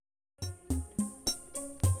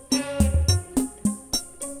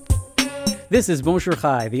This is Bonjour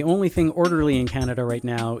Chai. The only thing orderly in Canada right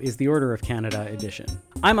now is the Order of Canada edition.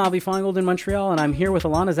 I'm Avi Feingold in Montreal, and I'm here with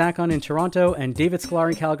Alana Zakon in Toronto and David Sklar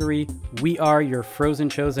in Calgary. We are your Frozen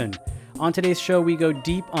Chosen. On today's show, we go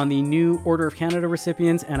deep on the new Order of Canada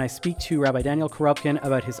recipients, and I speak to Rabbi Daniel Korobkin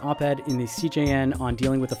about his op-ed in the CJN on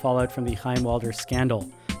dealing with the fallout from the Chaim Wilder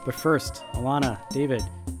scandal. But first, Alana, David,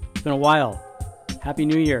 it's been a while. Happy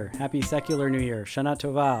New Year. Happy Secular New Year. Shana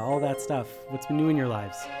Tova, all that stuff. What's been new in your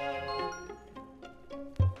lives?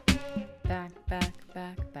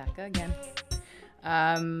 Back again.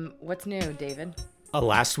 What's new, David?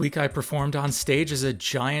 Last week I performed on stage as a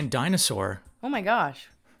giant dinosaur. Oh my gosh.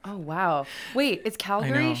 Oh, wow. Wait, is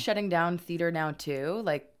Calgary shutting down theater now too,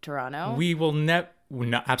 like Toronto? We will no,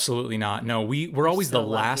 absolutely not. No, we're always so the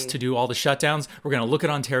last lucky to do all the shutdowns. We're going to look at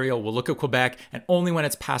Ontario, we'll look at Quebec, and only when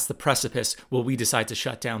it's past the precipice will we decide to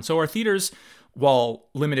shut down. So our theaters, while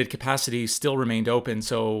limited capacity, still remained open.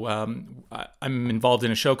 So I'm involved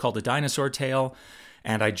in a show called The Dinosaur Tale,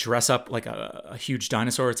 and I dress up like a huge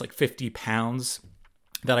dinosaur. It's like 50 pounds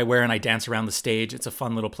that I wear, and I dance around the stage. It's a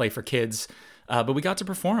fun little play for kids. But we got to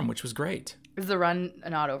perform, which was great. Is the run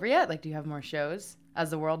not over yet? Like, do you have more shows as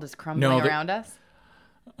the world is crumbling around us?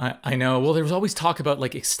 I know. Well, there was always talk about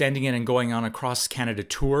like extending it and going on a cross Canada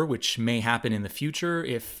tour, which may happen in the future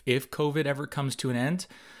if COVID ever comes to an end.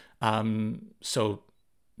 So,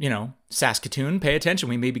 you know, Saskatoon, pay attention.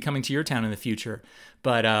 We may be coming to your town in the future.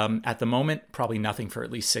 But at the moment, probably nothing for at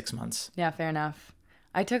least 6 months. Yeah, fair enough.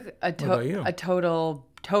 I took a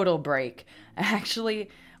total break. I actually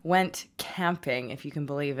went camping, if you can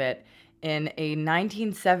believe it, in a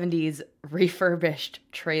 1970s refurbished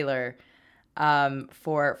trailer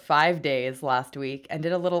for 5 days last week and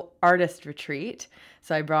did a little artist retreat.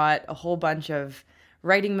 So I brought a whole bunch of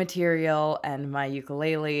writing material and my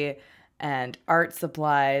ukulele and art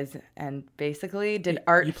supplies and basically did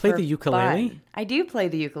art. You play the ukulele? Fun. I do play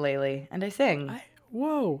the ukulele and I sing.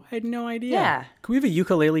 Whoa, I had no idea. Yeah. Can we have a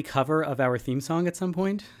ukulele cover of our theme song at some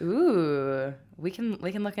point? Ooh, we can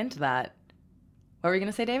look into that. What were you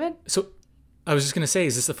going to say, David? So I was just going to say,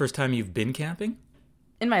 is this the first time you've been camping?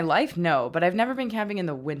 In my life, no, but I've never been camping in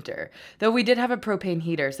the winter. Though we did have a propane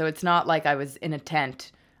heater, so it's not like I was in a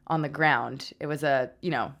tent on the ground. It was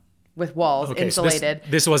with walls, insulated.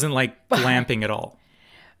 So this wasn't like glamping at all.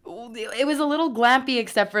 It was a little glampy,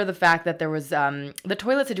 except for the fact that there was the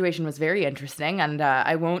toilet situation was very interesting, and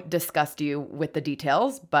I won't disgust you with the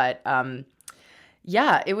details, but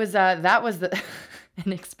yeah, it was that was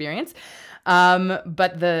an experience.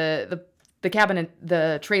 But the cabin,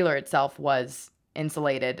 the trailer itself was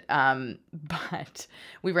insulated, but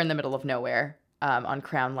we were in the middle of nowhere on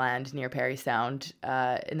Crown Land near Parry Sound,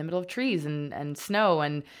 in the middle of trees and snow,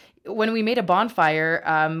 and when we made a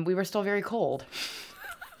bonfire, we were still very cold.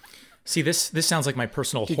 See, this sounds like my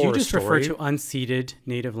personal horror story. Did you just story. refer to unceded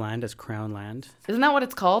native land as Crown Land? Isn't that what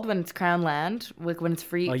it's called when it's Crown Land? Like when it's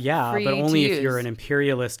free? Oh, yeah, free but only if use. you're an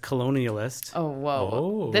imperialist colonialist. Oh, whoa.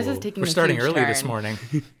 Oh, this is taking We're a starting huge early turn. this morning.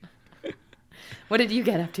 What did you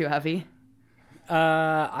get up to, Avi?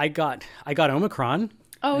 I got Omicron.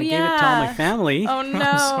 Oh, I yeah. gave it to all my family. Oh,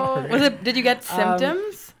 no. Did you get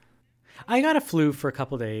symptoms? I got a flu for a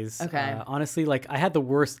couple days. Okay. Honestly, like I had the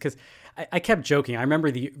worst because I kept joking. I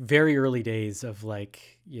remember the very early days of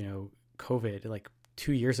COVID, like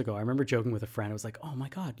 2 years ago. I remember joking with a friend. I was like, oh my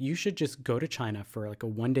God, you should just go to China for like a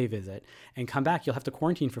 1-day visit and come back. You'll have to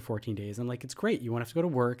quarantine for 14 days. I'm like, it's great. You won't have to go to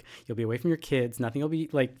work. You'll be away from your kids. Nothing will be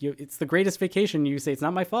like, it's the greatest vacation. You say, it's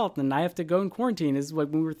not my fault. And I have to go in quarantine is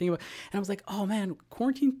what we were thinking about. And I was like, oh man,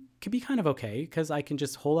 quarantine could be kind of okay because I can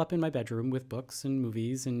just hole up in my bedroom with books and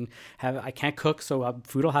movies and I can't cook, so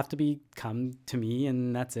food will have to come to me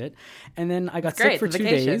and that's it. And then I got sick for 2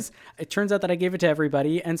 days. It turns out that I gave it to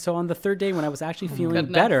everybody. And so on the third day when I was actually feeling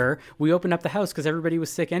better, we opened up the house because everybody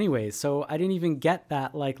was sick anyways. So I didn't even get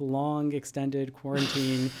that like long extended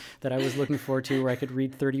quarantine that I was looking forward to where I could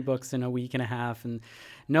read 30 books in a week and a half. And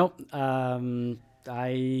nope.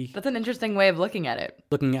 That's an interesting way of looking at it.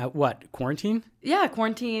 Looking at what? Quarantine? Yeah,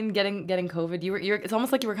 quarantine, getting COVID. It's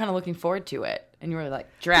almost like you were kind of looking forward to it, and you were like,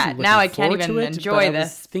 "Drat! Now I can't even enjoy this." I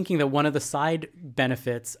was thinking that one of the side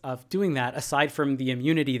benefits of doing that, aside from the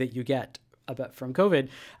immunity that you get from COVID,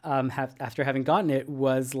 after having gotten it,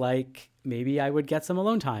 was like maybe I would get some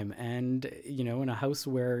alone time. And, in a house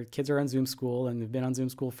where kids are on Zoom school and they've been on Zoom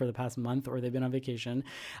school for the past month or they've been on vacation,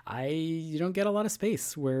 you don't get a lot of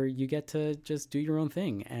space where you get to just do your own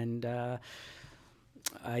thing. And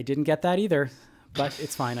I didn't get that either, but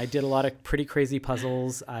it's fine. I did a lot of pretty crazy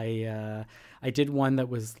puzzles. I I did one that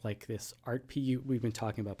was like this art piece. We've been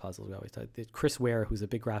talking about puzzles. We always talk. Chris Ware, who's a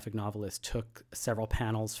big graphic novelist, took several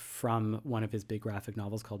panels from one of his big graphic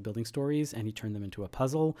novels called Building Stories, and he turned them into a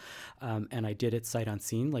puzzle. And I did it sight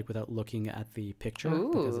unseen, like without looking at the picture,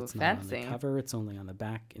 because it's not on the cover. It's only on the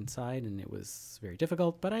back inside, and it was very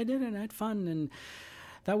difficult. But I did it. I had fun, and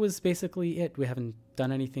that was basically it. We haven't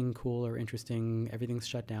done anything cool or interesting. Everything's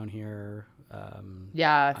shut down here. Quebec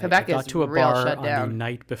I got is to a real bar shut on down. the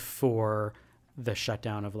night before the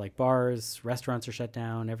shutdown of like bars, restaurants are shut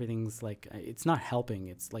down. Everything's like, it's not helping.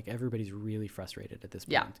 It's like everybody's really frustrated at this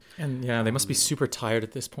point. Yeah. And yeah, they must be super tired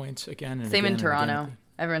at this point again. And Same again in and again. Toronto.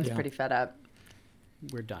 Everyone's pretty fed up.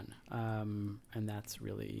 We're done. And that's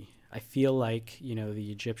really, I feel like,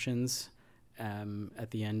 the Egyptians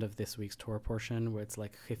at the end of this week's tour portion, where it's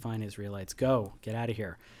like, okay, fine, Israelites, go, get out of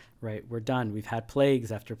here. Right, we're done. We've had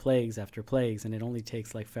plagues after plagues after plagues, and it only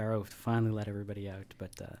takes like Pharaoh to finally let everybody out.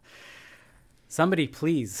 But somebody,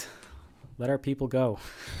 please, let our people go.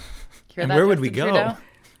 Hear and that, where would we Justin go? Trudeau?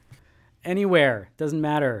 Anywhere, doesn't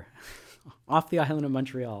matter. Off the island of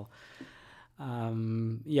Montreal.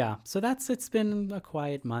 So it's been a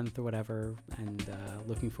quiet month or whatever, and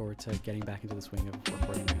looking forward to getting back into the swing of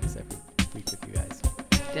recording these every week with you guys.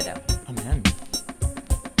 Ditto. Amen.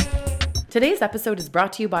 Today's episode is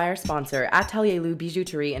brought to you by our sponsor, Atelier Lou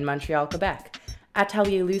Bijouterie in Montreal, Quebec.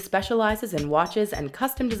 Atelier Lou specializes in watches and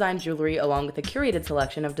custom designed jewelry along with a curated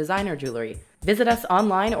selection of designer jewelry. Visit us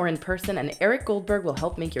online or in person, and Eric Goldberg will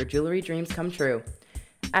help make your jewelry dreams come true.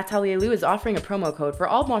 Atelier Lou is offering a promo code for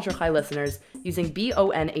all Bonjour Chai listeners using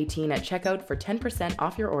BON18 at checkout for 10%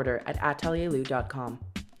 off your order at atelierlou.com.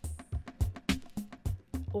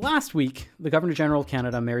 Last week, the Governor-General of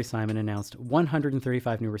Canada, Mary Simon, announced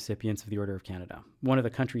 135 new recipients of the Order of Canada, one of the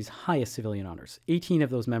country's highest civilian honors. 18 of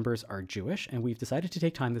those members are Jewish, and we've decided to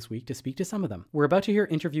take time this week to speak to some of them. We're about to hear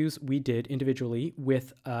interviews we did individually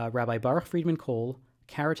with Rabbi Baruch Friedman Cole,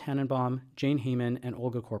 Kara Tannenbaum, Jane Heyman, and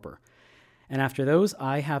Olga Korper. And after those,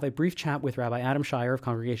 I have a brief chat with Rabbi Adam Shire of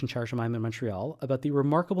Congregation Shar Shamayim in Montreal about the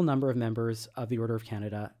remarkable number of members of the Order of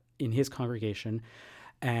Canada in his congregation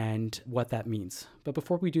and what that means. But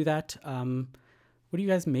before we do that, what do you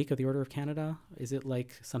guys make of the Order of Canada? Is it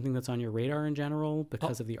like something that's on your radar in general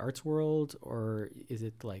because of the arts world, or is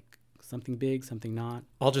it like something big, something not?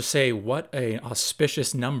 I'll just say, what a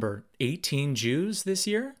auspicious number. 18 Jews this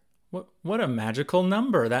year? What a magical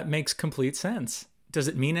number. That makes complete sense. Does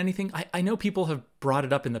it mean anything? I know people have brought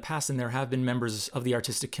it up in the past, and there have been members of the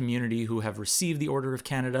artistic community who have received the Order of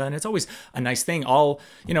Canada, and it's always a nice thing.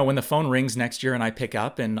 When the phone rings next year and I pick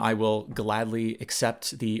up, and I will gladly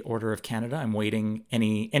accept the Order of Canada. I'm waiting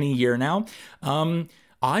any year now. I'm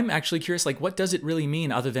actually curious, like, what does it really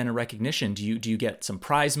mean other than a recognition? Do you get some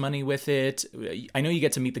prize money with it? I know you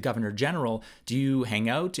get to meet the Governor General. Do you hang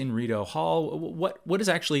out in Rideau Hall? What is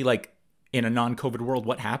actually, like, in a non-COVID world,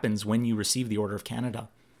 what happens when you receive the Order of Canada?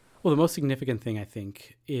 Well, the most significant thing, I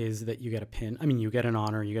think, is that you get a pin. I mean, you get an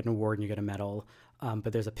honor, you get an award, and you get a medal.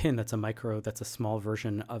 But there's a pin that's a small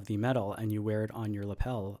version of the medal, and you wear it on your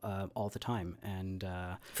lapel all the time. And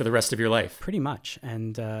for the rest of your life? Pretty much.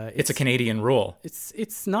 And it's a Canadian rule.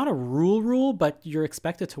 It's not a rule, but you're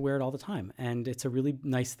expected to wear it all the time. And it's a really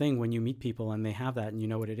nice thing when you meet people and they have that and you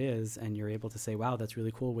know what it is, and you're able to say, wow, that's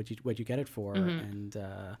really cool. What'd you get it for? Mm-hmm.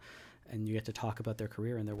 And you get to talk about their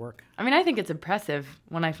career and their work. I mean, I think it's impressive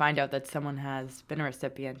when I find out that someone has been a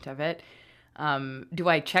recipient of it. Do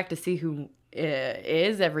I check to see who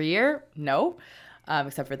is every year? No,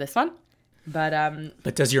 except for this one.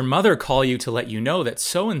 But does your mother call you to let you know that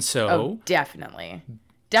so-and-so... Oh, definitely.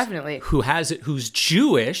 Who's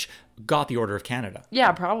Jewish got the Order of Canada?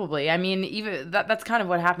 Yeah, probably. I mean, even that's kind of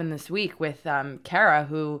what happened this week with Kara,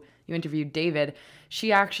 who you interviewed, David.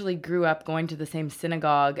 She actually grew up going to the same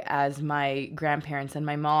synagogue as my grandparents and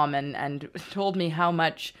my mom, and told me how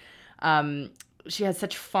much she has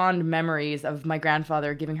such fond memories of my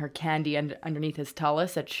grandfather giving her candy underneath his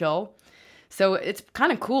tallis at Shul. So it's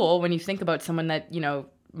kind of cool when you think about someone that,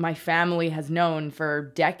 my family has known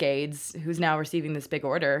for decades who's now receiving this big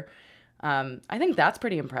order. I think that's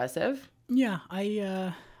pretty impressive. Yeah,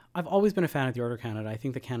 I've always been a fan of the Order of Canada. I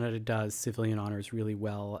think that Canada does civilian honors really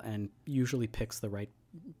well and usually picks the right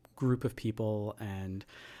group of people, and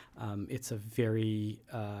it's a very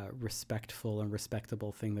respectful and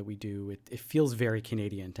respectable thing that we do. It feels very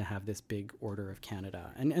Canadian to have this big Order of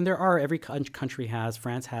Canada. And there are, every country has,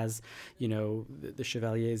 France has, the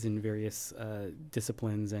Chevaliers in various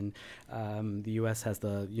disciplines, and the US has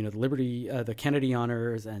the Liberty, the Kennedy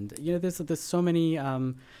honors, and, there's so many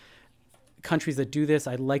countries that do this.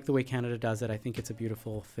 I like the way Canada does it. I think it's a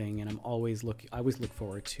beautiful thing, and I always look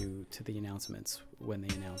forward to the announcements when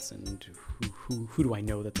they announce, and who do I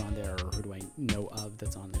know that's on there, or who do I know of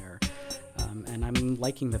that's on there. And I'm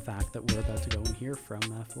liking the fact that we're about to go and hear from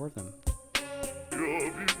 4 of them.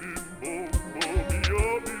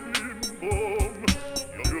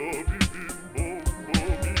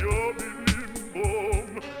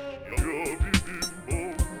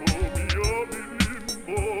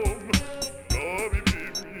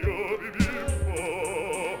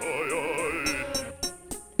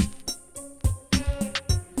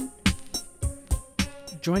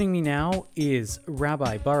 Joining me now is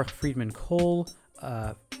Rabbi Baruch Friedman Cole,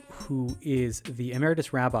 who is the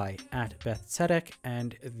Emeritus Rabbi at Beth Tzedec,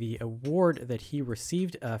 and the award that he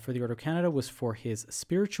received for the Order of Canada was for his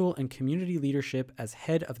spiritual and community leadership as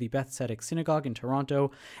head of the Beth Tzedec Synagogue in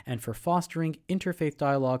Toronto, and for fostering interfaith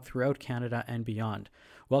dialogue throughout Canada and beyond.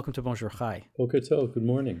 Welcome to Bonjour Chai. Boker Tov, good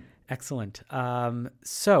morning. Excellent.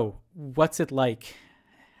 So, what's it like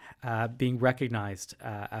being recognized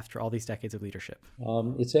after all these decades of leadership?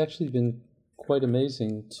 It's actually been quite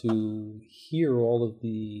amazing to hear all of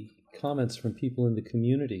the comments from people in the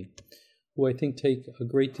community who I think take a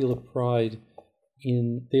great deal of pride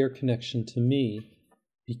in their connection to me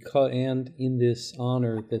and in this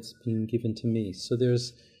honor that's being given to me. So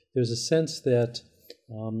there's a sense that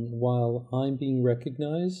while I'm being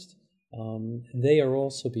recognized, they are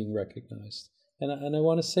also being recognized. And I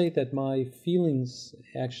want to say that my feelings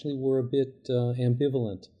actually were a bit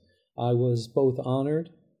ambivalent. I was both honored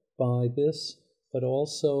by this, but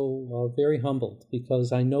also very humbled,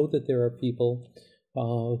 because I know that there are people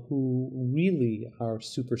who really are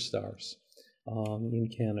superstars in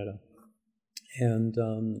Canada. And,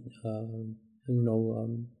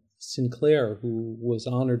 Sinclair, who was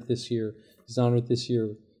honored this year,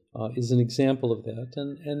 is an example of that.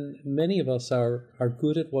 And many of us are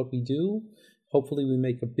good at what we do. Hopefully we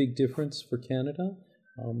make a big difference for Canada,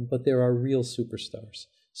 but there are real superstars.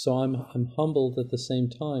 So I'm humbled at the same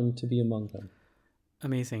time to be among them.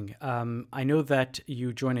 Amazing. I know that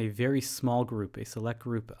you join a very small group, a select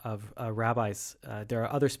group of rabbis. There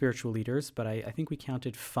are other spiritual leaders, but I think we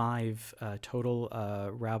counted 5 total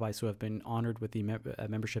rabbis who have been honored with the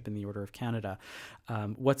membership in the Order of Canada.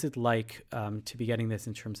 What's it like to be getting this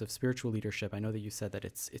in terms of spiritual leadership? I know that you said that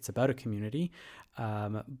it's about a community,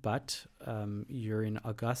 but you're in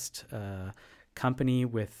august company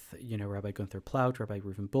with Rabbi Gunther Plaut, Rabbi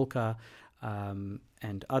Reuven Bulka,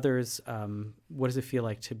 and others. What does it feel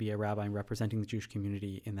like to be a rabbi and representing the Jewish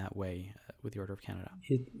community in that way with the Order of Canada?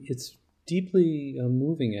 It's deeply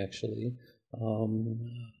moving, actually.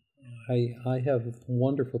 I have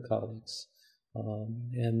wonderful colleagues,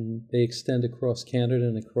 and they extend across Canada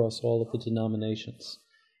and across all of the denominations.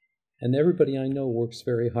 And everybody I know works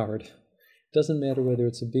very hard. It doesn't matter whether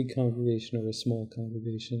it's a big congregation or a small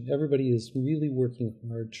congregation. Everybody is really working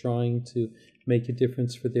hard, trying to make a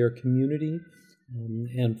difference for their community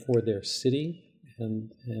and for their city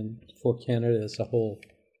and for Canada as a whole.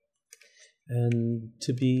 And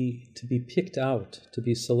to be picked out, to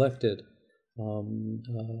be selected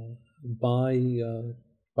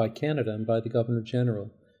by Canada and by the Governor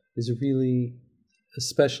General is really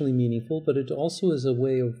especially meaningful, but it also is a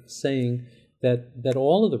way of saying that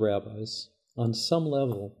all of the rabbis on some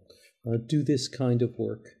level do this kind of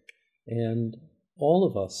work, and all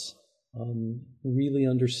of us really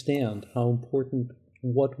understand how important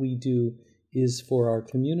what we do is for our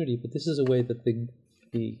community. But this is a way that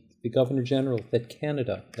the Governor General, that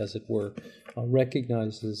Canada, as it were,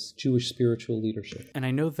 recognizes Jewish spiritual leadership. And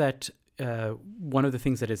I know that one of the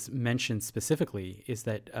things that is mentioned specifically is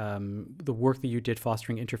that the work that you did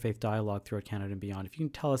fostering interfaith dialogue throughout Canada and beyond. If you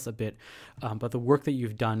can tell us a bit about the work that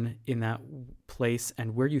you've done in that place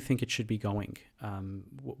and where you think it should be going.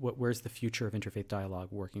 Where's the future of interfaith dialogue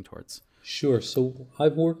working towards? Sure. So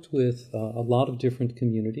I've worked with a lot of different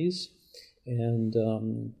communities, and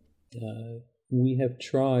we have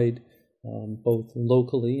tried both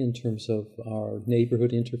locally in terms of our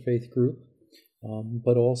neighborhood interfaith group,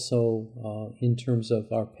 but also in terms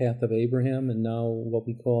of our Path of Abraham, and now what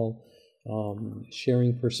we call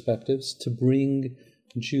sharing perspectives, to bring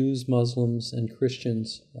Jews, Muslims, and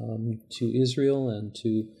Christians to Israel and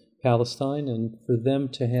to Palestine, and for them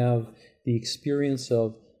to have the experience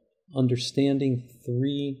of understanding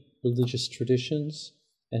 3 religious traditions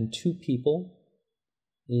and 2 people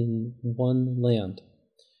in one land.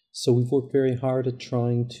 So we've worked very hard at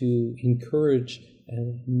trying to encourage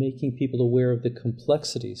and making people aware of the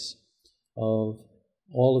complexities of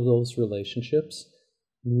all of those relationships.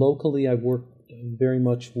 Locally, I've worked very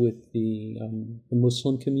much with the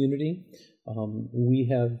Muslim community We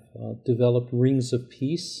have developed rings of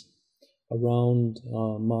peace around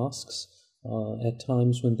mosques at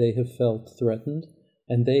times when they have felt threatened,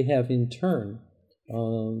 and they have in turn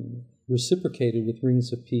reciprocated with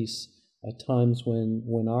rings of peace at times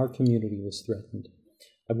when our community was threatened.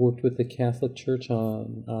 I've worked with the Catholic Church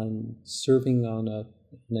on serving on a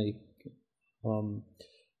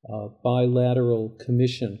bilateral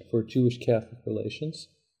commission for Jewish-Catholic relations,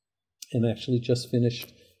 and actually just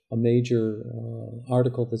finished a major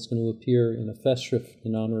article that's going to appear in a festschrift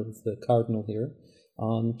in honor of the Cardinal here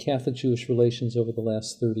on Catholic-Jewish relations over the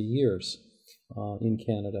last 30 years in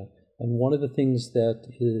Canada. And one of the things that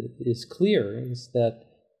is clear is that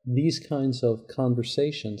these kinds of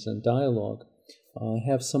conversations and dialogue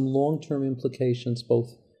have some long-term implications, both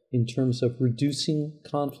in terms of reducing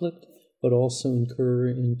conflict, but also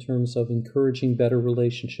in terms of encouraging better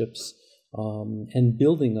relationships and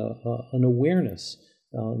building an awareness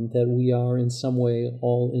that we are in some way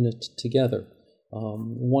all in it together.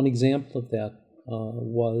 One example of that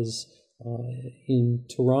was in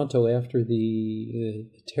Toronto after the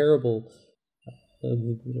terrible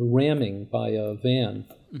ramming by a van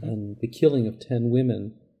and the killing of 10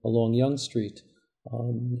 women along Yonge Street.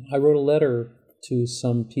 I wrote a letter to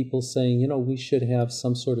some people saying, we should have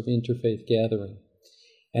some sort of interfaith gathering.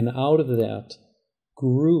 And out of that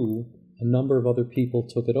grew, a number of other people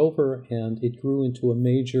took it over, and it grew into a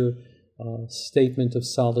major statement of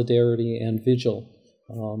solidarity and vigil,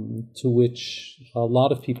 to which a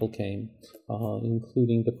lot of people came,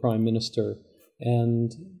 including the Prime Minister.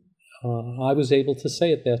 And I was able to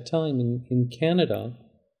say at that time, in Canada,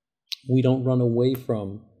 we don't run away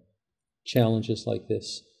from challenges like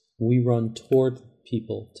this. We run toward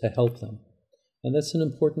people to help them. And that's an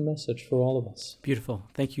important message for all of us. Beautiful.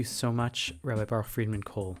 Thank you so much, Rabbi Baruch Friedman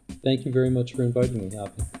Cole. Thank you very much for inviting me,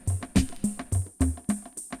 Avi.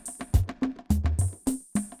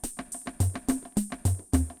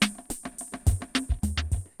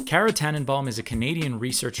 Kara Tannenbaum is a Canadian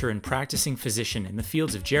researcher and practicing physician in the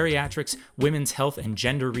fields of geriatrics, women's health, and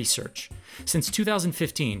gender research. Since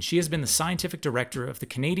 2015, she has been the scientific director of the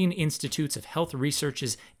Canadian Institutes of Health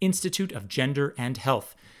Research's Institute of Gender and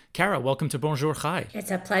Health. Kara, welcome to Bonjour Chai.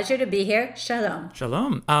 It's a pleasure to be here. Shalom.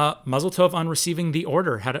 Shalom. Mazel tov on receiving the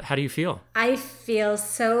order. How do you feel? I feel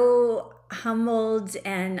so humbled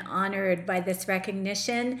and honored by this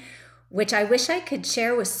recognition, which I wish I could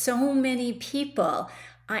share with so many people.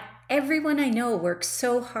 Everyone I know works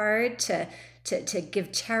so hard to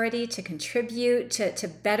give charity, to contribute, to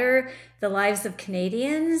better the lives of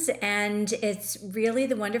Canadians. And it's really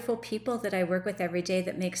the wonderful people that I work with every day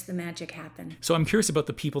that makes the magic happen. So I'm curious about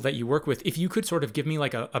the people that you work with. If you could sort of give me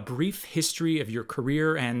like a brief history of your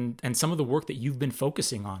career and some of the work that you've been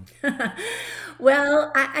focusing on.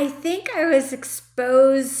 Well, I think I was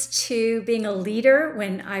exposed to being a leader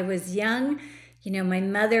when I was young. My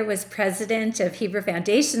mother was president of Hebrew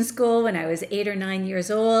Foundation School when I was 8 or 9 years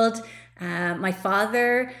old. My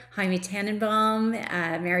father, Jaime Tannenbaum,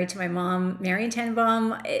 married to my mom, Marion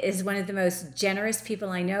Tannenbaum, is one of the most generous people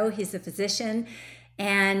I know. He's a physician.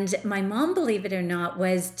 And my mom, believe it or not,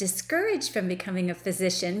 was discouraged from becoming a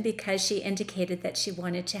physician because she indicated that she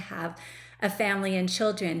wanted to have a family and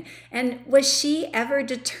children. And was she ever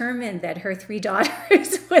determined that her 3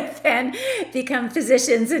 daughters would then become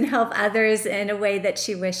physicians and help others in a way that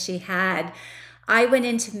she wished she had? I went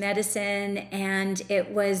into medicine, and it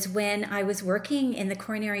was when I was working in the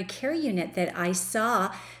coronary care unit that I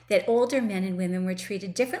saw that older men and women were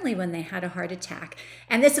treated differently when they had a heart attack.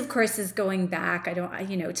 And this, of course, is going back, to the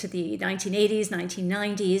 1980s,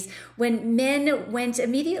 1990s, when men went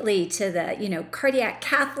immediately to the, cardiac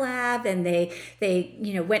cath lab, and they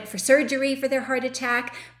went for surgery for their heart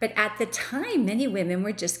attack. But at the time, many women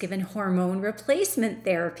were just given hormone replacement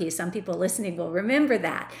therapy. Some people listening will remember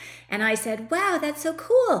that. And I said, wow, that's so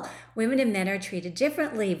cool. Women and men are treated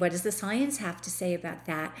differently. What does the science have to say about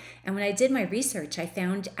that? And when I did my research, I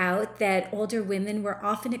found out that older women were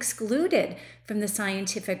often excluded from the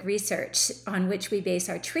scientific research on which we base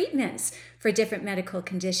our treatments for different medical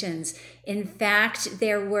conditions. In fact,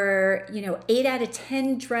 there were, 8 out of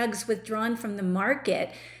 10 drugs withdrawn from the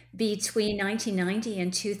market between 1990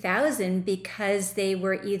 and 2000 because they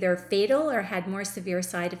were either fatal or had more severe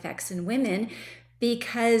side effects in women,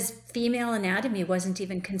 because female anatomy wasn't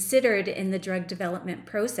even considered in the drug development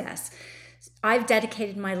process. I've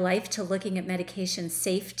dedicated my life to looking at medication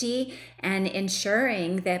safety and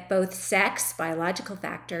ensuring that both sex, biological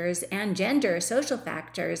factors, and gender, social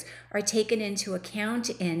factors, are taken into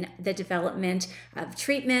account in the development of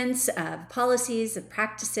treatments, of policies, of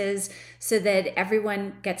practices, so that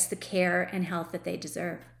everyone gets the care and health that they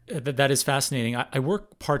deserve. That is fascinating. I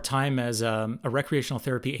work part-time as a recreational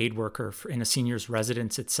therapy aid worker in a senior's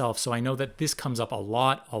residence itself. So I know that this comes up a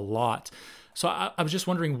lot. So I was just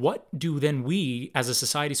wondering, what do then we as a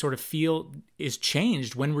society sort of feel is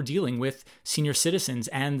changed when we're dealing with senior citizens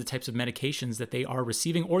and the types of medications that they are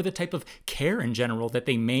receiving, or the type of care in general that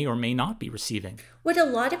they may or may not be receiving? What a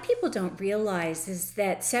lot of people don't realize is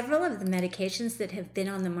that several of the medications that have been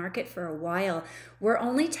on the market for a while were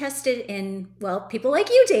only tested in, well, people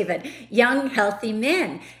like you, David, young, healthy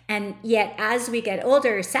men. And yet, as we get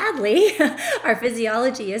older, sadly, our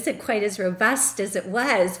physiology isn't quite as robust as it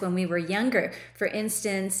was when we were younger. For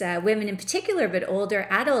instance, women in particular, but older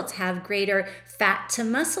adults have greater fat to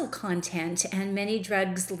muscle content, and many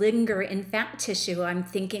drugs linger in fat tissue. I'm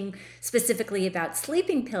thinking specifically about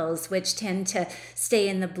sleeping pills, which tend to stay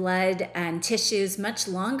in the blood and tissues much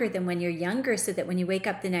longer than when you're younger, so that when you wake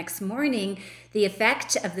up the next morning, the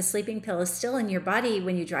effect of the sleeping pill is still in your body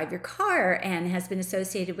when you drive your car, and has been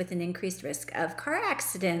associated with an increased risk of car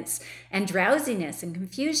accidents and drowsiness and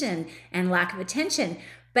confusion and lack of attention.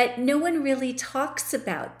 But no one really talks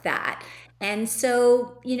about that. And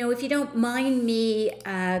so, if you don't mind me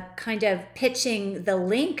kind of pitching the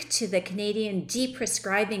link to the Canadian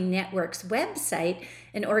Deprescribing Network's website,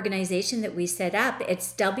 an organization that we set up,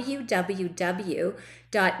 it's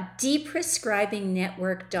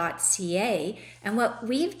www.deprescribingnetwork.ca. And what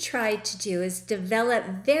we've tried to do is develop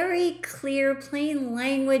very clear, plain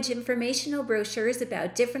language informational brochures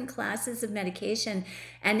about different classes of medication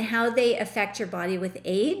and how they affect your body with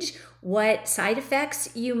age, what side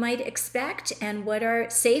effects you might expect, and what are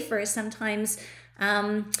safer, sometimes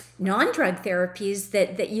non-drug therapies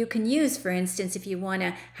that you can use. For instance, if you want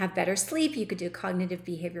to have better sleep, you could do cognitive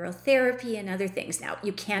behavioral therapy and other things. Now,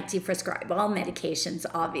 you can't deprescribe all medications,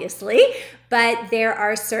 obviously, but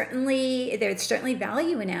there's certainly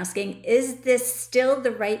value in asking, is this still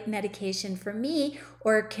the right medication for me,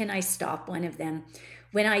 or can I stop one of them?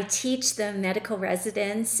 When I teach the medical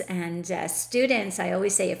residents and students, I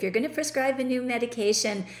always say, if you're going to prescribe a new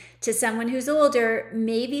medication to someone who's older,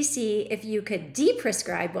 maybe see if you could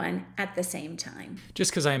deprescribe one at the same time.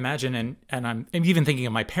 Just because I imagine, and I'm even thinking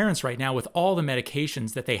of my parents right now with all the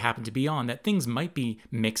medications that they happen to be on, that things might be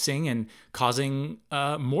mixing and causing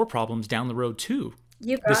more problems down the road too.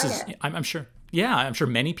 You got it. I'm sure. Yeah, I'm sure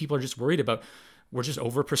many people are just worried about, we're just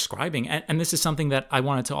over prescribing. And this is something that I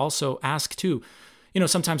wanted to also ask too.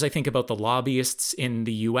 Sometimes I think about the lobbyists in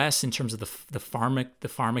the U.S. in terms of the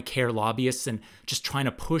pharmacare lobbyists, and just trying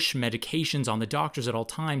to push medications on the doctors at all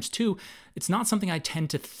times too. It's not something I tend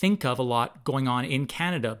to think of a lot going on in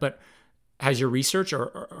Canada, but has your research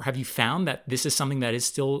or have you found that this is something that is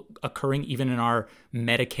still occurring even in our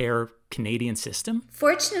Medicare Canadian system?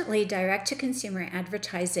 Fortunately, direct-to-consumer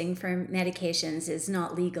advertising for medications is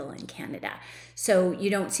not legal in Canada. So you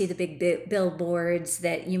don't see the big billboards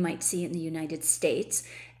that you might see in the United States.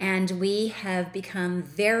 And we have become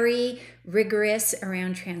very rigorous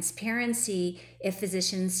around transparency if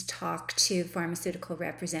physicians talk to pharmaceutical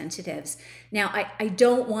representatives. Now, I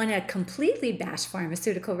don't want to completely bash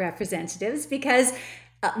pharmaceutical representatives, because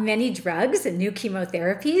many drugs and new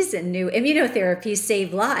chemotherapies and new immunotherapies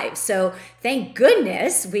save lives. So thank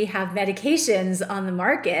goodness we have medications on the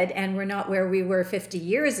market, and we're not where we were 50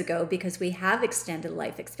 years ago, because we have extended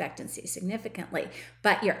life expectancy significantly.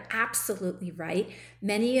 But you're absolutely right.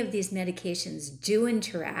 Many of these medications do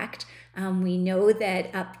interact. We know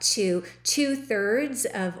that up to 2/3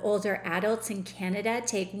 of older adults in Canada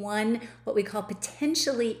take one, what we call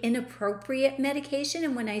potentially inappropriate medication.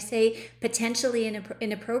 And when I say potentially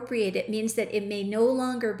inappropriate, it means that it may no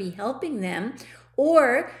longer be helping them,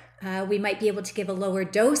 or we might be able to give a lower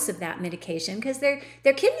dose of that medication because their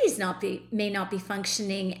kidneys may not be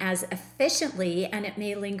functioning as efficiently, and it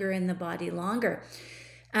may linger in the body longer.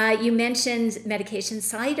 You mentioned medication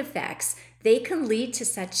side effects. They can lead to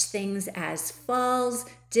such things as falls,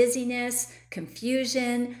 dizziness,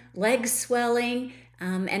 confusion, leg swelling,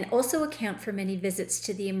 and also account for many visits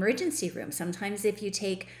to the emergency room. Sometimes if you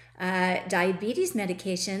take diabetes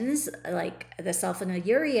medications like the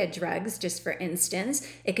sulfonylurea drugs, just for instance,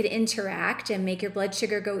 it could interact and make your blood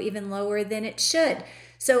sugar go even lower than it should.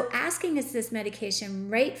 So asking, is this medication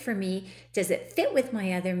right for me? Does it fit with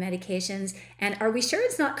my other medications? And are we sure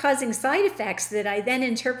it's not causing side effects that I then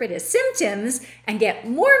interpret as symptoms and get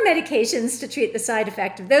more medications to treat the side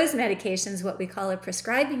effect of those medications, what we call a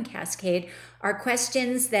prescribing cascade, are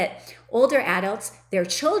questions that older adults, their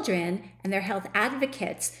children, and their health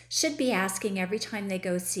advocates should be asking every time they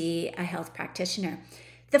go see a health practitioner.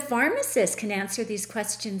 The pharmacist can answer these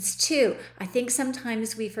questions too. I think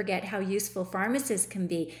sometimes we forget how useful pharmacists can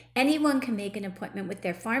be. Anyone can make an appointment with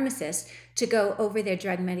their pharmacist to go over their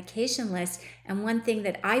drug medication list. And one thing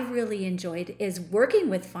that I've really enjoyed is working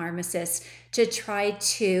with pharmacists to try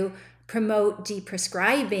to promote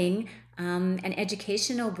deprescribing and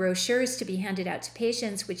educational brochures to be handed out to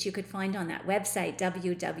patients, which you could find on that website,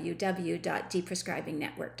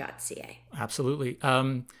 www.deprescribingnetwork.ca. Absolutely.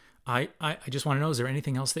 I just want to know, is there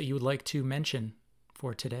anything else that you would like to mention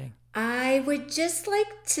for today? I would just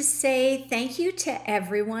like to say thank you to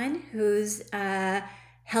everyone who's a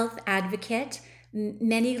health advocate.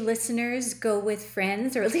 Many listeners go with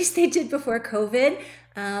friends, or at least they did before COVID,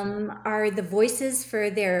 are the voices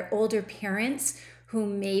for their older parents who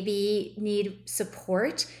maybe need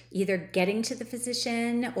support, either getting to the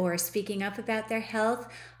physician or speaking up about their health.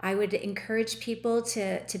 I would encourage people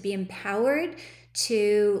to be empowered,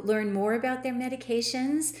 to learn more about their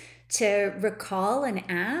medications, to recall and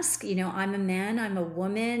ask, I'm a man, I'm a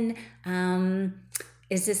woman,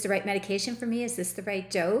 is this the right medication for me? Is this the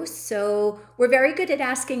right dose? So we're very good at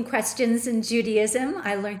asking questions in Judaism.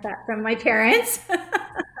 I learned that from my parents.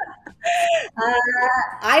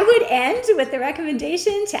 I would end with the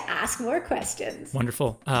recommendation to ask more questions.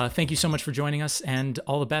 Wonderful. Thank you so much for joining us, and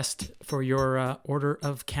all the best for your Order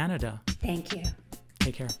of Canada. Thank you.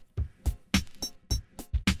 Take care.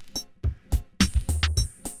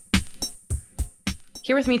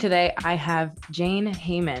 Here with me today, I have Jane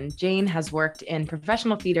Heyman. Jane has worked in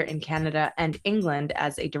professional theatre in Canada and England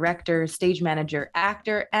as a director, stage manager,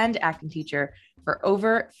 actor, and acting teacher for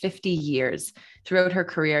over 50 years. Throughout her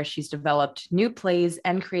career, she's developed new plays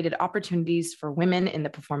and created opportunities for women in the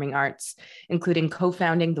performing arts, including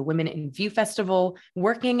co-founding the Women in View Festival,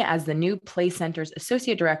 working as the New Play Center's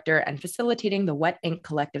associate director, and facilitating the Wet Ink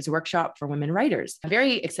Collective's workshop for women writers. I'm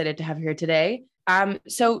very excited to have her here today.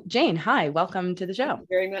 So Jane, hi, welcome to the show. Thank you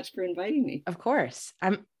very much for inviting me. Of course.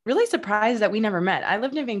 I'm really surprised that we never met. I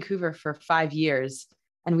lived in Vancouver for 5 years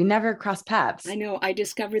and we never crossed paths. I know. I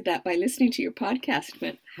discovered that by listening to your podcast,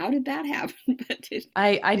 but how did that happen?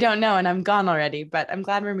 I don't know, and I'm gone already, but I'm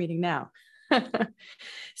glad we're meeting now.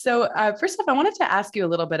 So first off, I wanted to ask you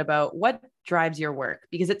a little bit about what drives your work,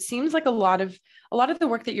 because it seems like a lot of the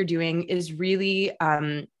work that you're doing is really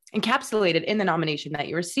encapsulated in the nomination that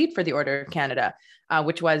you received for the Order of Canada,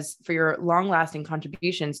 which was for your long-lasting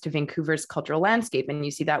contributions to Vancouver's cultural landscape. And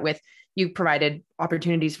you see that you provided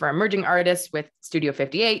opportunities for emerging artists with Studio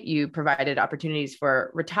 58. You provided opportunities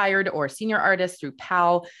for retired or senior artists through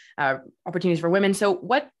PAL, opportunities for women. So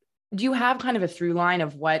what do you have kind of a through line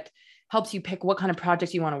of what helps you pick what kind of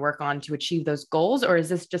projects you want to work on to achieve those goals? Or is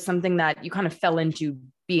this just something that you kind of fell into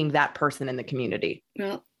being that person in the community?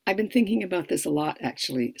 Well, I've been thinking about this a lot,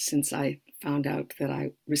 actually, since I found out that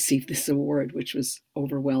I received this award, which was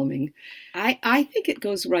overwhelming. I think it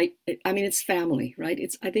goes right. I mean, it's family, right?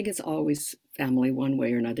 I think it's always family one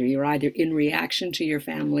way or another. You're either in reaction to your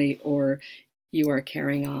family or you are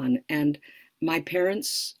carrying on. And my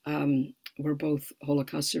parents were both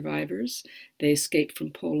Holocaust survivors. They escaped from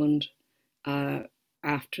Poland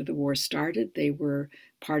after the war started. They were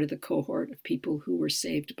part of the cohort of people who were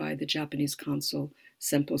saved by the Japanese consul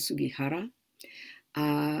Sempo Sugihara,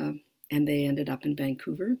 and they ended up in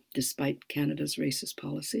Vancouver despite Canada's racist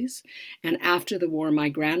policies. And after the war, my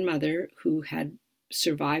grandmother, who had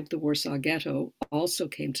survived the Warsaw Ghetto, also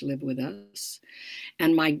came to live with us.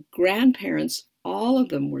 And my grandparents, all of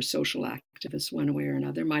them were social activists one way or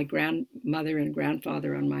another. My grandmother and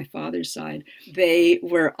grandfather on my father's side, they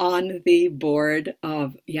were on the board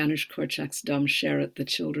of Janusz Korczak's Dom Szeret, the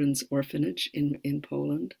children's orphanage in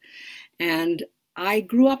Poland. And I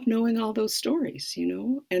grew up knowing all those stories,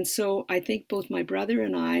 and so I think both my brother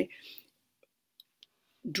and I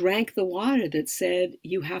drank the water that said,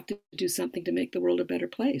 you have to do something to make the world a better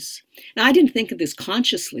place. Now, I didn't think of this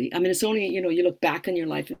consciously. I mean, it's only, you look back on your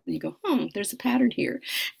life and you go, there's a pattern here.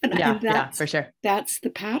 And yeah, for sure. That's the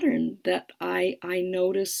pattern that I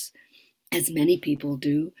notice, as many people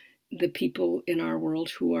do, the people in our world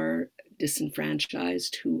who are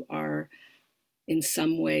disenfranchised, who are in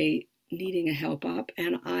some way needing a help up.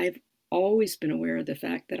 And I've always been aware of the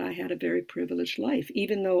fact that I had a very privileged life,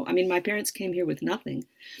 even though, my parents came here with nothing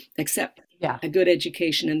except a good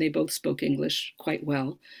education, and they both spoke English quite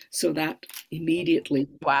well. So that immediately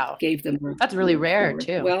gave them. That's really rare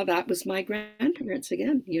too. Well, that was my grandparents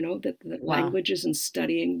again, that languages and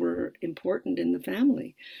studying were important in the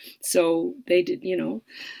family. So they did,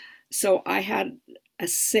 so I had a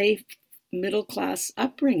safe middle-class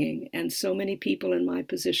upbringing, and so many people in my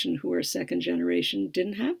position who are second generation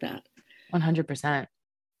didn't have that. 100%.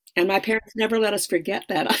 And my parents never let us forget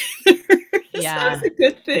that either. Yeah. it's a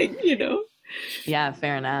good thing, you know. Yeah,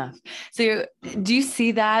 fair enough. So do you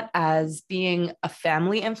see that as being a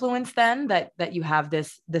family influence then, that you have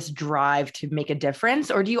this drive to make a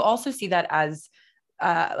difference? Or do you also see that as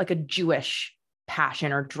like a Jewish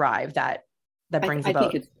passion or drive that brings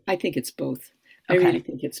about? I think it's both. I Okay. really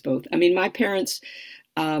think it's both. I mean, my parents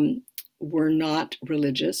were not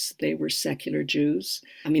religious. They were secular Jews.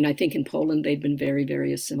 I mean, I think in Poland they'd been very,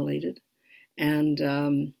 very assimilated.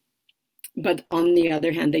 And but on the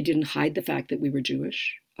other hand, they didn't hide the fact that we were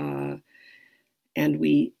Jewish. And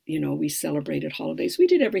we, you know, we celebrated holidays. We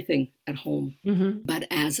did everything at home. Mm-hmm. But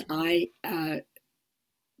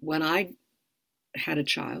when I had a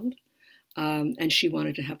child, and she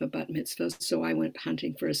wanted to have a bat mitzvah, so I went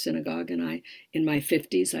hunting for a synagogue. And in my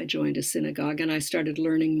 50s, I joined a synagogue, and I started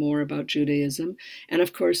learning more about Judaism. And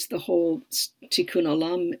of course, the whole Tikkun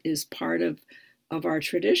Olam is part of our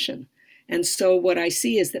tradition. And so what I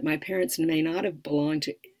see is that my parents may not have belonged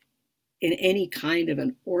to in any kind of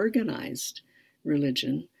an organized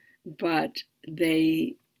religion, but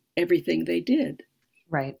everything they did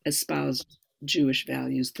Right. espoused Jewish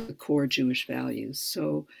values, the core Jewish values.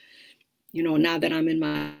 So, you know, now that I'm in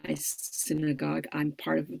my synagogue, I'm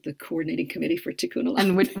part of the coordinating committee for Tikkun Olam.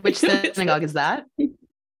 And which synagogue is that?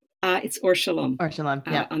 It's Or Shalom. Or Shalom,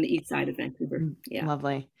 yeah. On the east side of Vancouver. Yeah.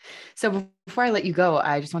 Lovely. So before I let you go,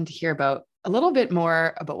 I just wanted to hear about a little bit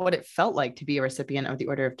more about what it felt like to be a recipient of the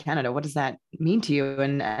Order of Canada. What does that mean to you,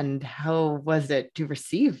 and how was it to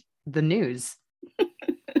receive the news?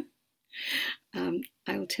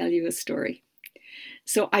 I will tell you a story.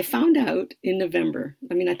 So I found out in November.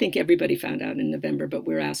 I mean, I think everybody found out in November, but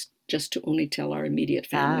we're asked just to only tell our immediate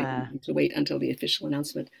family, to wait until the official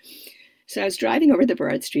announcement. So I was driving over the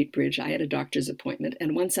Burrard Street Bridge. I had a doctor's appointment.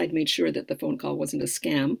 And once I'd made sure that the phone call wasn't a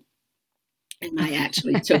scam, and I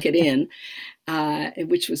actually took it in,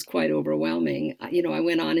 which was quite overwhelming. You know, I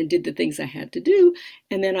went on and did the things I had to do.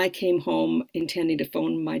 And then I came home intending to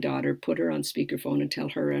phone my daughter, put her on speakerphone, and tell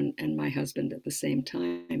her and my husband at the same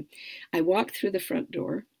time. I walked through the front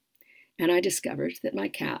door, and I discovered that my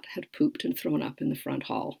cat had pooped and thrown up in the front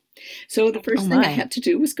hall. So the first thing I had to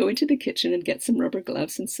do was go into the kitchen and get some rubber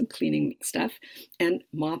gloves and some cleaning stuff and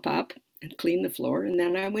mop up and clean the floor. And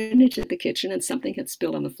then I went into the kitchen and something had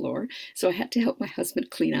spilled on the floor. So I had to help my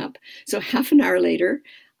husband clean up. So half an hour later,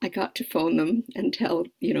 I got to phone them and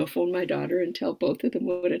phone my daughter and tell both of them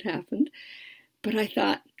what had happened. But I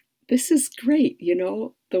thought, this is great. You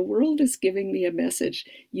know, the world is giving me a message.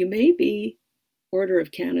 You may be Order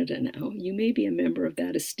of Canada now. You may be a member of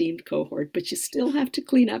that esteemed cohort, but you still have to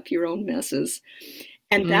clean up your own messes.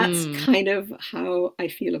 And that's kind of how I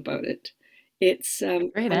feel about it. It's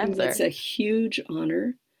Great answer. It's a huge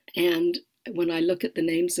honor. And when I look at the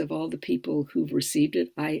names of all the people who've received it,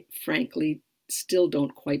 I frankly still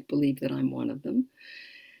don't quite believe that I'm one of them.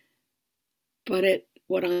 But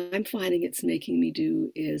what I'm finding it's making me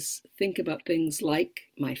do is think about things like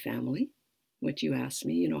my family, what you asked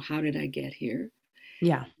me, you know, how did I get here?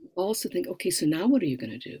 Yeah. Also think, okay, so now what are you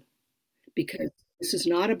going to do? Because this is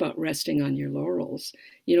not about resting on your laurels.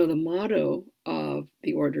 You know, the motto of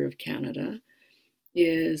the Order of Canada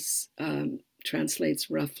is translates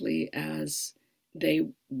roughly as they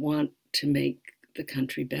want to make the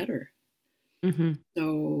country better. Mm-hmm.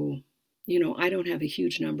 So, you know, I don't have a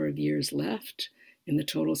huge number of years left in the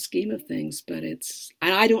total scheme of things, but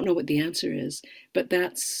I don't know what the answer is, but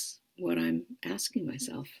that's what I'm asking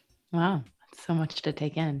myself. Wow. So much to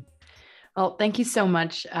take in. Well, thank you so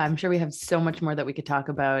much. I'm sure we have so much more that we could talk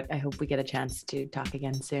about. I hope we get a chance to talk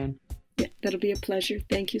again soon. Yeah, that'll be a pleasure.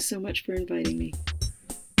 Thank you so much for inviting me.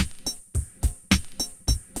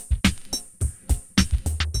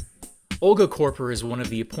 Olga Korper is one of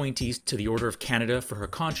the appointees to the Order of Canada for her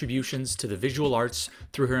contributions to the visual arts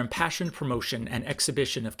through her impassioned promotion and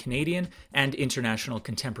exhibition of Canadian and international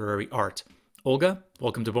contemporary art. Olga,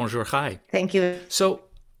 welcome to Bonjour Chai. Thank you. So,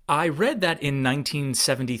 I read that in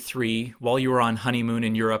 1973, while you were on honeymoon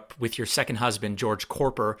in Europe with your second husband, George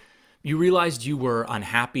Korper, you realized you were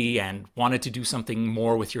unhappy and wanted to do something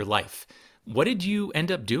more with your life. What did you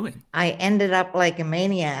end up doing? I ended up like a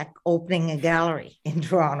maniac opening a gallery in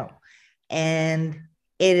Toronto. And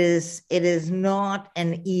it is not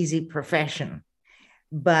an easy profession,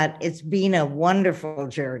 but it's been a wonderful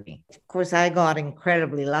journey. Of course, I got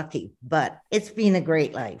incredibly lucky, but it's been a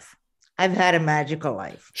great life. I've had a magical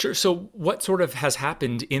life. Sure. So what sort of has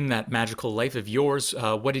happened in that magical life of yours?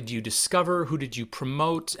 What did you discover? Who did you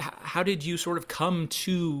promote? How did you sort of come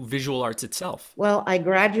to visual arts itself? Well, I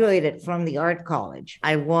graduated from the art college.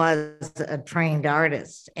 I was a trained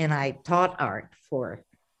artist and I taught art for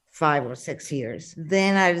 5 or 6 years.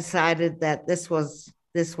 Then I decided that this was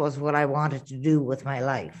this was what I wanted to do with my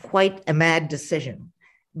life. Quite a mad decision,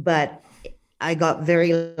 but I got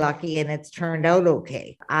very lucky and it's turned out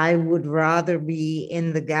okay. I would rather be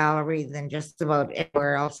in the gallery than just about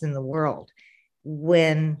anywhere else in the world.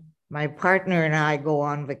 When my partner and I go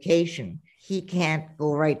on vacation, he can't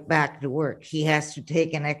go right back to work. He has to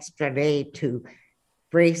take an extra day to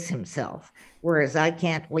brace himself, whereas I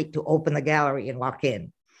can't wait to open the gallery and walk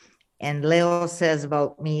in. And Leo says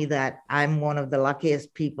about me that I'm one of the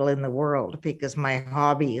luckiest people in the world because my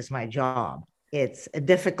hobby is my job. It's a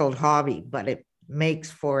difficult hobby, but it makes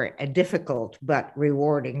for a difficult but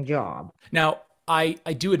rewarding job. Now, I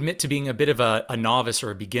do admit to being a bit of a novice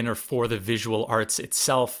or a beginner for the visual arts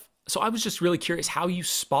itself. So I was just really curious how you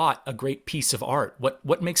spot a great piece of art.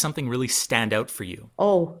 What makes something really stand out for you?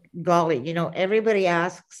 Oh, golly, everybody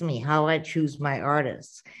asks me how I choose my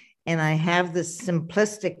artists, and I have this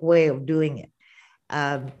simplistic way of doing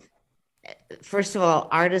it. First of all,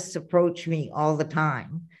 artists approach me all the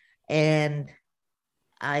time, and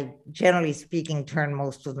I, generally speaking, turn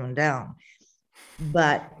most of them down.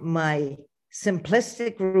 But my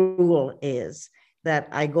simplistic rule is that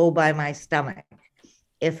I go by my stomach.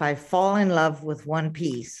 If I fall in love with one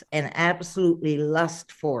piece and absolutely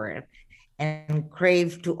lust for it and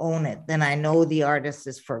crave to own it, then I know the artist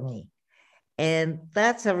is for me. And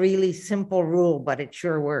that's a really simple rule, but it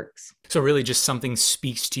sure works. So really just something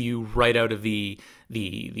speaks to you right out of the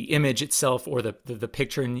image itself or the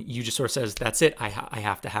picture, and you just sort of says, that's it, I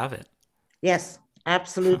have to have it. Yes,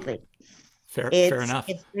 absolutely. Fair enough.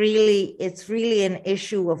 It's really an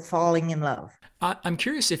issue of falling in love. I'm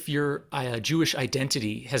curious if your Jewish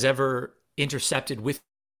identity has ever intercepted with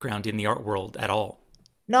background in the art world at all.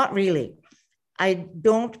 Not really. I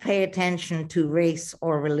don't pay attention to race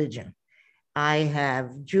or religion. I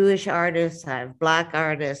have Jewish artists, I have Black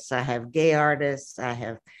artists, I have gay artists, I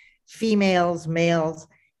have females, males,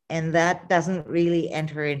 and that doesn't really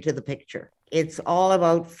enter into the picture. It's all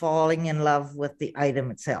about falling in love with the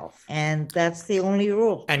item itself. And that's the only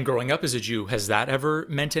rule. And growing up as a Jew, has that ever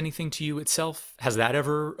meant anything to you itself? Has that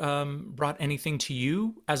ever brought anything to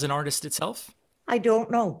you as an artist itself? I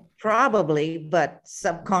don't know, probably, but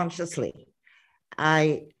subconsciously.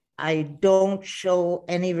 I don't show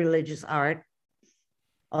any religious art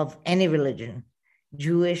of any religion,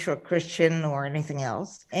 Jewish or Christian or anything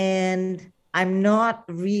else. And I'm not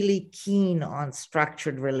really keen on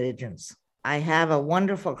structured religions. I have a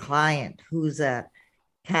wonderful client who's a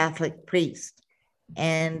Catholic priest,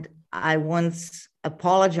 and I once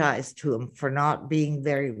apologized to him for not being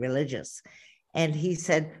very religious. And he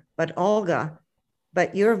said, but Olga,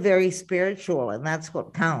 but you're very spiritual, and that's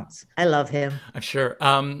what counts. I love him. I'm sure.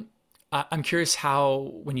 I'm curious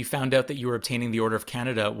how, when you found out that you were obtaining the Order of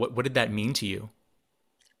Canada, what did that mean to you?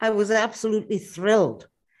 I was absolutely thrilled.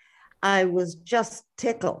 I was just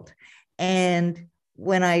tickled. And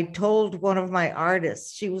when I told one of my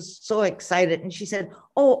artists, she was so excited, and she said,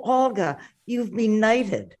 oh, Olga, you've been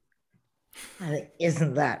knighted. I think,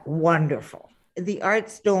 isn't that wonderful? The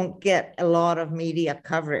arts don't get a lot of media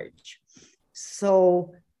coverage.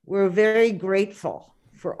 So we're very grateful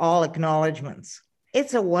for all acknowledgements.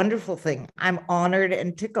 It's a wonderful thing. I'm honored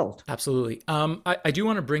and tickled. Absolutely. I do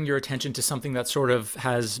want to bring your attention to something that sort of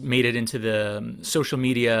has made it into the social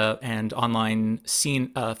media and online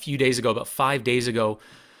scene a few days ago. About 5 days ago,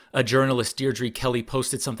 a journalist, Deirdre Kelly,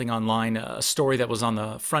 posted something online, a story that was on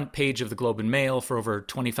the front page of the Globe and Mail for over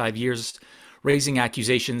 25 years, raising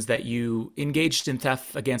accusations that you engaged in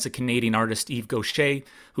theft against a Canadian artist, Yves Gaucher,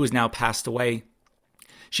 who has now passed away.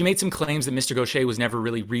 She made some claims that Mr. Gaucher was never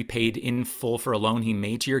really repaid in full for a loan he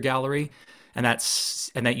made to your gallery, and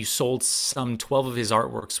that you sold some 12 of his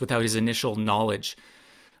artworks without his initial knowledge.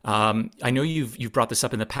 I know you've brought this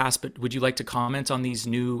up in the past, but would you like to comment on these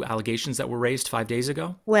new allegations that were raised 5 days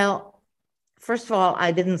ago? Well, first of all,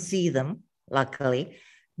 I didn't see them, luckily,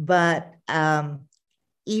 but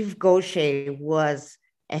Yves Gaucher was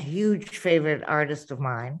a huge favorite artist of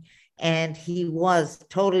mine, and he was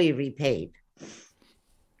totally repaid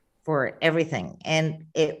for everything. And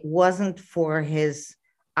it wasn't for his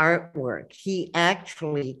artwork. He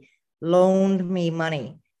actually loaned me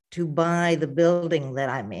money to buy the building that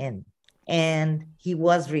I'm in, and he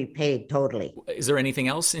was repaid totally. Is there anything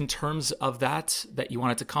else in terms of that you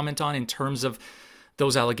wanted to comment on, in terms of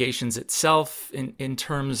those allegations itself, in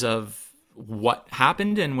terms of what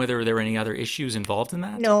happened and whether there were any other issues involved in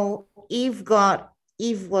that? No, Yves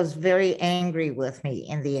was very angry with me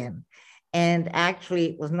in the end. And actually,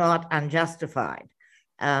 it was not unjustified.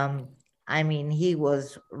 He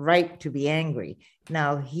was right to be angry.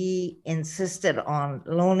 Now, he insisted on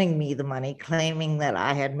loaning me the money, claiming that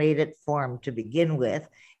I had made it for him to begin with.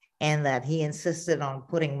 and that he insisted on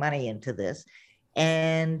putting money into this.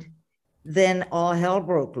 And then all hell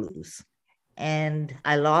broke loose. And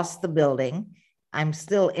I lost the building. I'm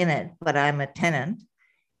still in it, but I'm a tenant.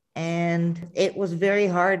 And it was very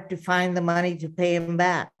hard to find the money to pay him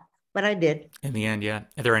back, but I did. In the end, yeah.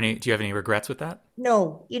 Do you have any regrets with that?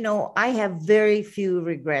 No, I have very few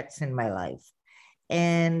regrets in my life.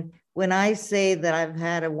 And when I say that I've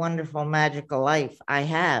had a wonderful, magical life, I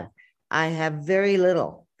have very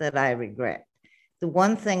little that I regret. The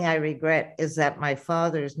one thing I regret is that my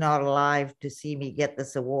father is not alive to see me get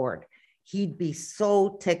this award. He'd be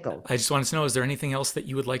so tickled. I just wanted to know, is there anything else that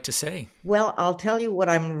you would like to say? Well, I'll tell you what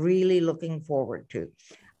I'm really looking forward to.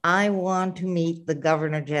 I want to meet the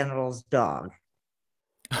Governor General's dog.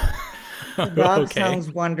 The dog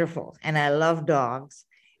sounds wonderful, and I love dogs,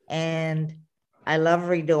 and I love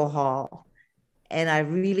Rideau Hall, and I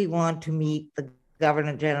really want to meet the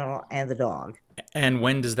Governor General and the dog. And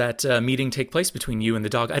when does that meeting take place between you and the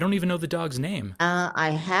dog? I don't even know the dog's name.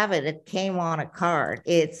 I have it. It came on a card.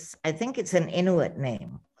 I think it's an Inuit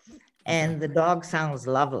name, and the dog sounds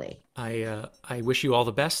lovely. I wish you all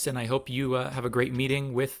the best, and I hope you have a great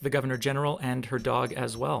meeting with the Governor General and her dog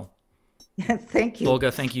as well. Thank you.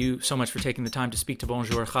 Olga, thank you so much for taking the time to speak to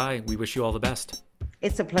Bonjour Chai. We wish you all the best.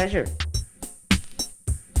 It's a pleasure.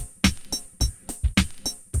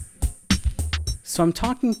 So I'm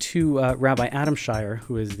talking to Rabbi Adam Shire,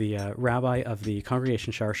 who is the rabbi of the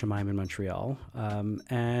Congregation Sha'ar Shamayim in Montreal.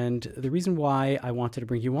 And the reason why I wanted to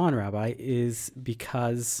bring you on, Rabbi, is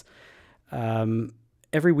because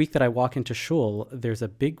every week that I walk into shul, there's a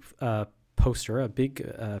big poster, a big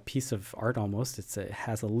piece of art almost. It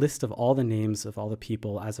has a list of all the names of all the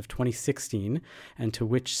people as of 2016, and to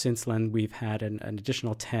which since then we've had an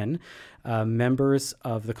additional 10 members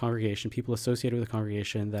of the congregation, people associated with the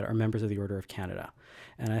congregation that are members of the Order of Canada.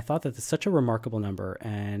 And I thought that it's such a remarkable number.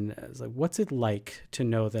 And I was like, what's it like to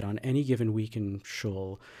know that on any given week in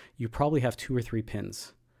shul, you probably have 2 or 3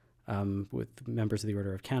 pins with members of the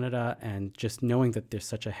Order of Canada, and just knowing that there's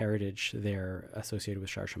such a heritage there associated with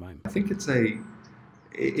Sha'ar Shamayim? I think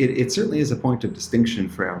it certainly is a point of distinction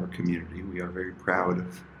for our community. We are very proud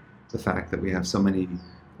of the fact that we have so many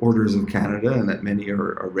Orders of Canada and that many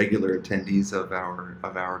are regular attendees of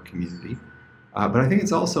our community. But I think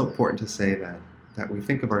it's also important to say that we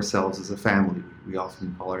think of ourselves as a family. We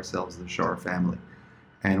often call ourselves the Sha'ar family.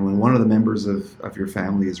 And when one of the members of your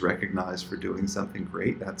family is recognized for doing something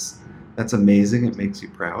great, that's amazing. It makes you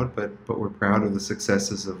proud, but we're proud of the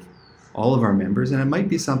successes of all of our members. And it might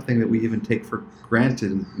be something that we even take for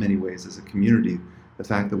granted in many ways as a community, the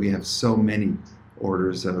fact that we have so many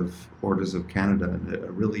Orders of Canada, and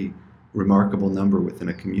a really remarkable number within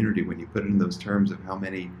a community. When you put it in those terms of how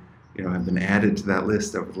many have been added to that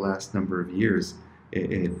list over the last number of years,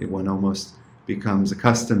 one almost becomes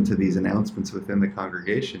accustomed to these announcements within the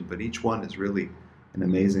congregation, but each one is really an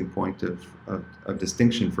amazing point of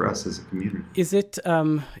distinction for us as a community. Do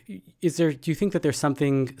you think that there's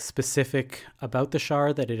something specific about the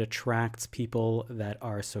Sha'ar that it attracts people that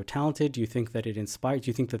are so talented? Do you think that it inspires? Do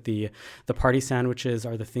you think that the party sandwiches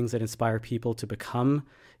are the things that inspire people to become,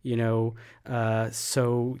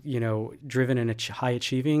 so driven and high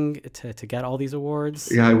achieving to get all these awards?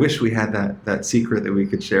 Yeah, I wish we had that secret that we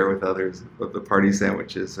could share with others, of the party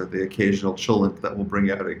sandwiches or the occasional cholent that we'll bring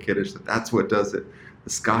out at Kiddush. That's what does it. The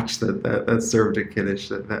scotch that's served at Kiddush,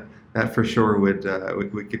 that for sure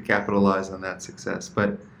we could capitalize on that success.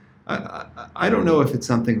 But I don't know if it's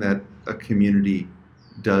something that a community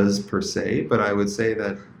does per se, but I would say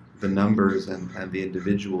that the numbers and the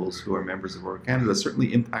individuals who are members of Order of Canada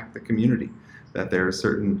certainly impact the community, that there are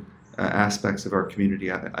certain aspects of our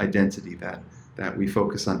community identity that we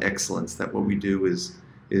focus on excellence, that what we do is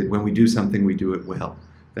when we do something, we do it well,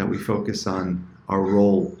 that we focus on our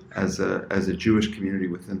role as a Jewish community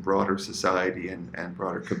within broader society and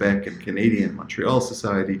broader Quebec and Canadian Montreal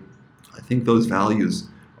society. I think those values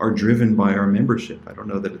are driven by our membership. I don't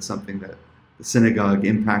know that it's something that the synagogue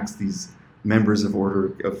impacts these members of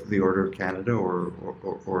the Order of Canada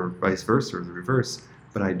or vice versa, or the reverse,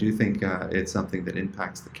 but I do think it's something that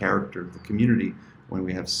impacts the character of the community when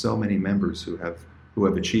we have so many members who have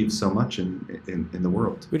achieved so much in the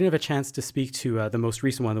world. We didn't have a chance to speak to the most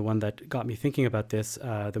recent one, the one that got me thinking about this,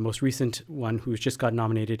 the most recent one who's just got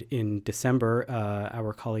nominated in December,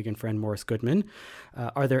 our colleague and friend Morris Goodman.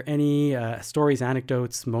 Are there any stories,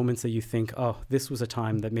 anecdotes, moments that you think, oh, this was a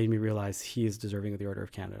time that made me realize he is deserving of the Order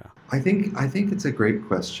of Canada? I think it's a great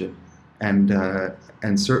question. And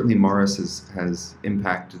certainly Morris has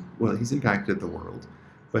impacted, he's impacted the world,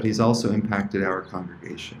 but he's also impacted our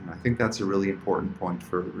congregation. I think that's a really important point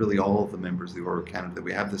for really all of the members of the Order of Canada, that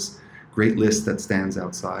we have great list that stands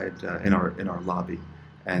outside in our lobby.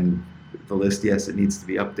 And the list, yes, it needs to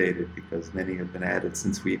be updated because many have been added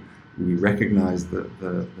since we recognized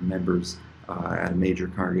the members at a major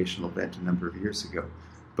congregational event a number of years ago.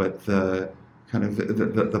 But the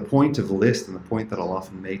point of the list, and the point that I'll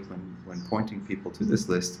often make when pointing people to this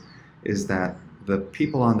list, is that the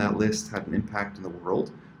people on that list had an impact in the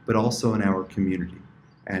world, but also in our community.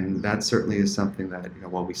 And that certainly is something that,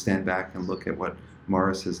 while we stand back and look at what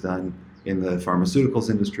Morris has done in the pharmaceuticals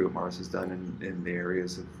industry, what Morris has done in the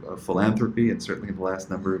areas of philanthropy, and certainly in the last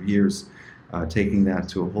number of years, taking that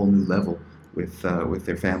to a whole new level with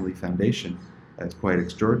their family foundation, that's quite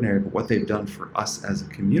extraordinary. But what they've done for us as a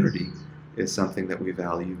community is something that we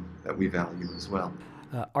value as well.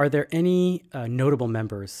 Are there any notable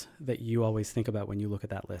members that you always think about when you look at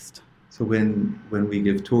that list? So when we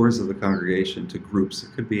give tours of the congregation to groups, it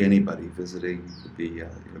could be anybody visiting, it could be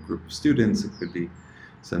a group of students, it could be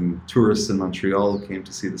some tourists in Montreal who came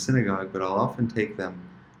to see the synagogue, but I'll often take them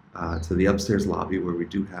to the upstairs lobby where we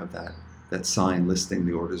do have that sign listing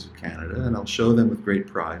the Orders of Canada, and I'll show them with great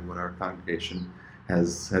pride what our congregation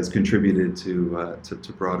has contributed to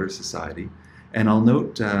broader society. And I'll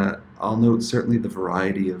note certainly the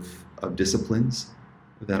variety of disciplines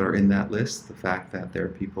that are in that list, the fact that there are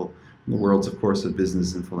people in the worlds, of course, of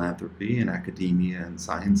business and philanthropy and academia and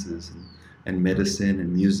sciences and medicine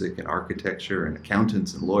and music and architecture and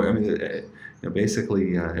accountants and lawyers. I mean,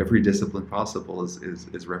 basically every discipline possible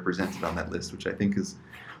is represented on that list, which I think is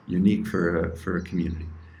unique for a community.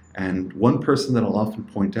 And one person that I'll often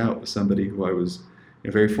point out was somebody who I was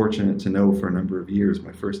very fortunate to know for a number of years.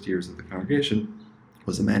 My first years at the congregation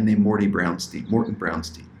was a man named Morton Brownstein,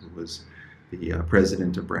 who was the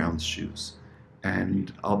president of Brown's Shoes.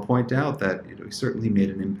 And I'll point out that he certainly made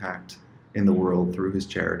an impact in the world through his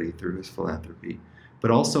charity, through his philanthropy, but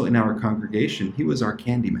also in our congregation, he was our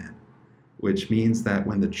candy man, which means that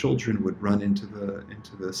when the children would run into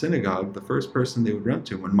the synagogue, the first person they would run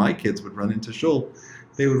to, when my kids would run into shul,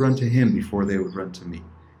 they would run to him before they would run to me.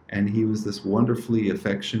 And he was this wonderfully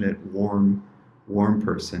affectionate, warm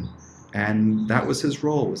person. And that was his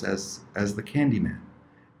role, was as the candy man.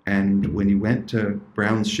 And when you went to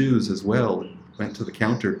Brown's Shoes as well, went to the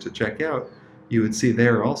counter to check out, you would see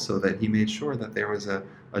there also that he made sure that there was a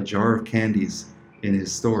jar of candies in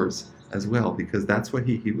his stores as well, because that's what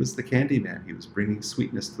he was the candy man. He was bringing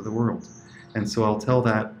sweetness to the world. And so I'll tell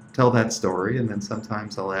that story, and then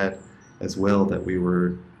sometimes I'll add as well that we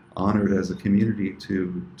were honored as a community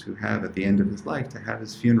to have at the end of his life, to have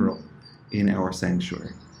his funeral in our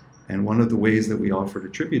sanctuary. And one of the ways that we offered a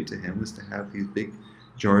tribute to him was to have these big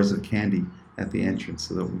jars of candy at the entrance,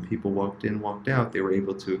 so that when people walked in, walked out, they were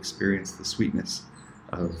able to experience the sweetness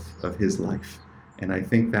of his life. And I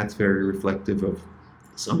think that's very reflective of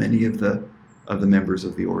so many of the members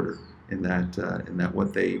of the order, in that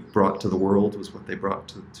what they brought to the world was what they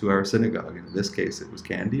brought to our synagogue. And in this case, it was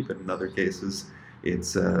candy, but in other cases, it's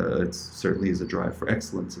certainly is a drive for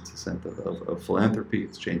excellence. It's a sense of philanthropy.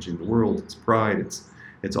 It's changing the world. It's pride.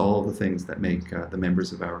 It's all the things that make the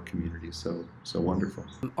members of our community so wonderful.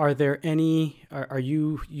 Are there any? Are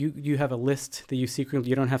you have a list that you secretly?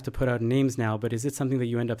 You don't have to put out names now, but is it something that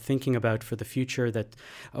you end up thinking about for the future? That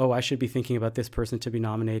I should be thinking about this person to be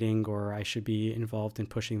nominating, or I should be involved in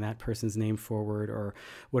pushing that person's name forward, or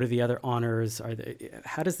what are the other honors?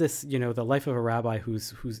 How does this, the life of a rabbi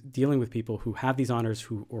who's dealing with people who have these honors,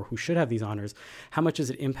 who should have these honors? How much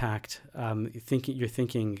does it impact your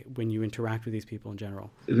thinking when you interact with these people in general?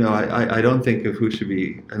 No, I don't think of who should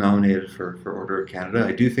be nominated for Order of Canada.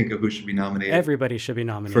 I do think of who should be nominated. Everybody should be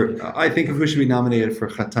nominated. I think of who should be nominated for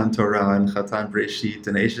Chatan Torah and Chatan Breshit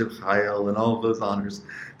and Eshev Chayil and all of those honors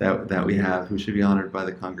that we have. Who should be honored by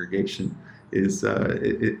the congregation is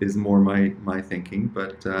more my thinking.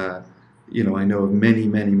 But I know of many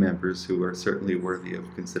members who are certainly worthy of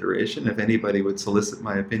consideration. If anybody would solicit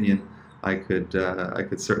my opinion, I could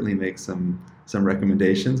certainly make some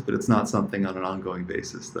recommendations, but it's not something on an ongoing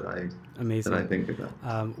basis that I think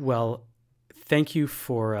about. Well, thank you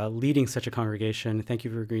for leading such a congregation. Thank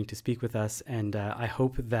you for agreeing to speak with us, and I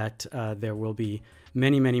hope that there will be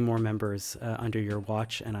many more members under your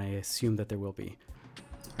watch, and I assume that there will be.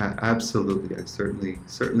 Absolutely, I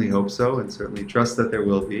certainly hope so, and certainly trust that there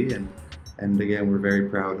will be. And again, we're very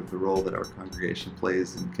proud of the role that our congregation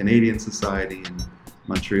plays in Canadian society and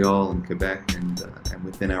Montreal and Quebec and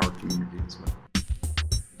within our community as well.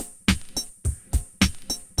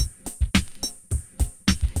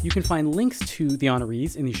 You can find links to the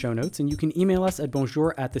honorees in the show notes, and you can email us at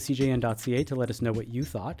bonjour@thecjn.ca to let us know what you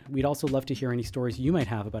thought. We'd also love to hear any stories you might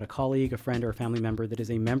have about a colleague, a friend, or a family member that is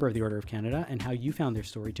a member of the Order of Canada and how you found their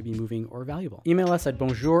story to be moving or valuable. Email us at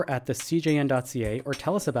bonjour@thecjn.ca or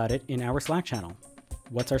tell us about it in our Slack channel.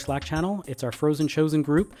 What's our Slack channel? It's our Frozen Chosen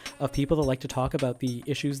group of people that like to talk about the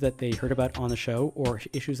issues that they heard about on the show or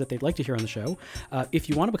issues that they'd like to hear on the show. If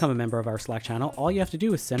you want to become a member of our Slack channel, all you have to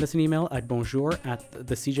do is send us an email at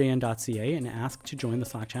bonjour@thecjn.ca and ask to join the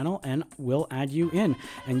Slack channel, and we'll add you in,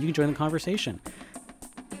 and you can join the conversation.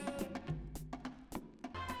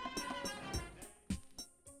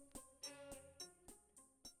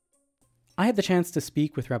 I had the chance to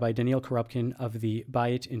speak with Rabbi Daniel Korupkin of the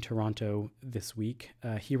Bayit in Toronto this week.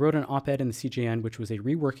 He wrote an op-ed in the CJN, which was a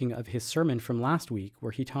reworking of his sermon from last week,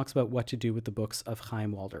 where he talks about what to do with the books of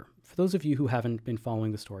Chaim Walder. For those of you who haven't been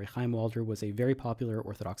following the story, Chaim Walder was a very popular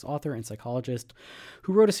Orthodox author and psychologist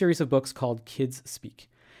who wrote a series of books called Kids Speak.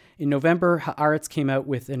 In November, Haaretz came out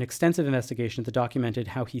with an extensive investigation that documented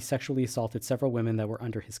how he sexually assaulted several women that were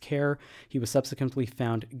under his care. He was subsequently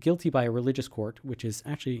found guilty by a religious court, which is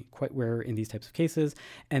actually quite rare in these types of cases,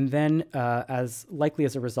 and then, as likely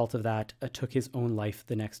as a result of that, took his own life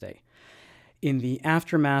the next day. In the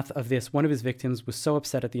aftermath of this, one of his victims was so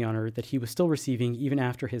upset at the honor that he was still receiving even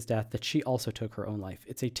after his death that she also took her own life.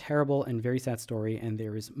 It's a terrible and very sad story, and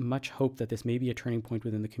there is much hope that this may be a turning point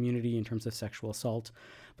within the community in terms of sexual assault,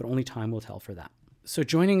 but only time will tell for that. So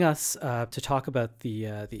joining us to talk about the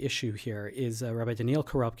issue here is Rabbi Daniel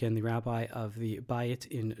Korupkin, the rabbi of the Bayit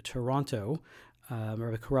in Toronto.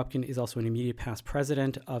 Rabbi Korupkin is also an immediate past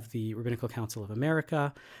president of the Rabbinical Council of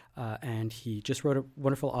America, and he just wrote a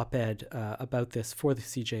wonderful op-ed about this for the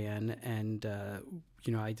CJN, and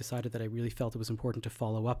I decided that I really felt it was important to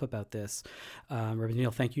follow up about this. Rabbi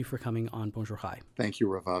Daniel, thank you for coming on Bonjour Chai. Thank you,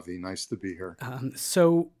 Rav Avi. Nice to be here.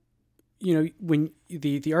 When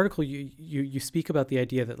the article, you speak about the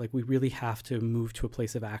idea that we really have to move to a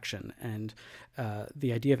place of action, and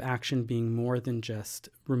the idea of action being more than just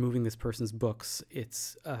removing this person's books.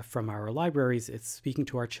 It's from our libraries. It's speaking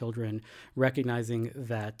to our children, recognizing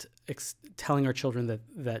that telling our children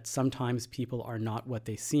that sometimes people are not what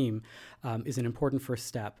they seem is an important first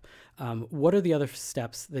step. What are the other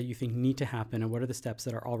steps that you think need to happen, and what are the steps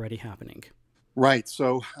that are already happening? Right.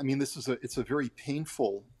 So, it's a very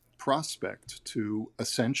painful prospect to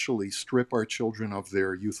essentially strip our children of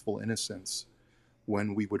their youthful innocence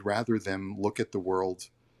when we would rather them look at the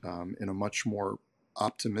world in a much more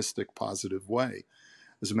optimistic, positive way.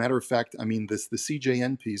 As a matter of fact, the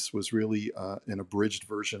CJN piece was really an abridged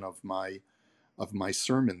version of my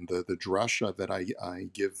sermon, the drasha that I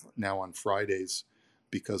give now on Fridays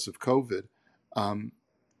because of COVID.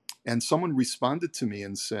 And someone responded to me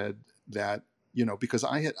and said that, because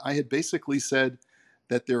I had basically said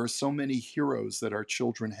that there are so many heroes that our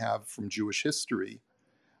children have from Jewish history,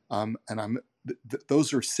 and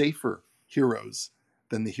those are safer heroes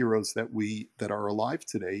than the heroes that are alive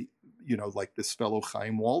today. Like this fellow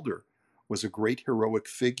Chaim Walder was a great heroic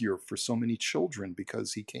figure for so many children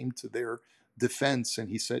because he came to their defense and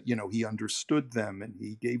he said, he understood them and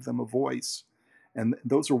he gave them a voice, and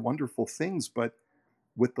those are wonderful things. But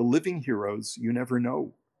with the living heroes, you never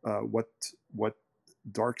know what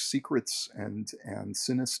dark secrets and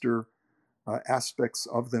sinister aspects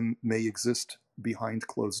of them may exist behind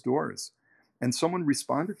closed doors. And someone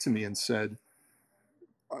responded to me and said,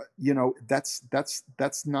 that's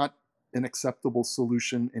not an acceptable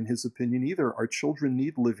solution in his opinion either. Our children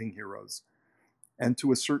need living heroes. And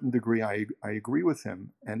to a certain degree, I agree with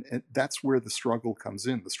him. And that's where the struggle comes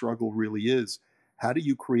in. The struggle really is, how do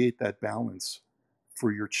you create that balance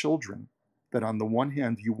for your children? That on the one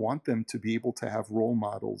hand, you want them to be able to have role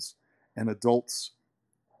models and adults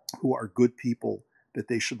who are good people that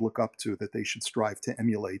they should look up to, that they should strive to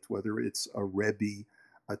emulate, whether it's a rebbe,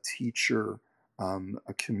 a teacher,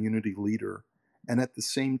 a community leader. And at the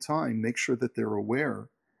same time, make sure that they're aware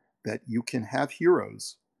that you can have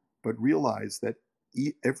heroes, but realize that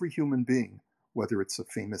every human being, whether it's a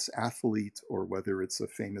famous athlete or whether it's a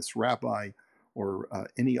famous rabbi, or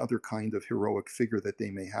any other kind of heroic figure that they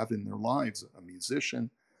may have in their lives, a musician.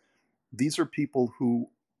 These are people who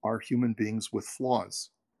are human beings with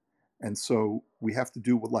flaws. And so we have to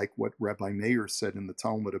do what Rabbi Meir said in the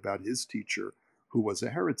Talmud about his teacher, who was a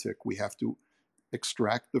heretic. We have to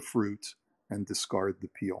extract the fruit and discard the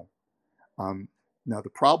peel. Now, the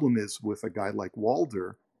problem is with a guy like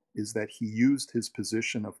Walder is that he used his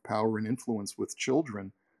position of power and influence with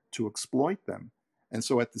children to exploit them. And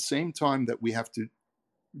so at the same time that we have to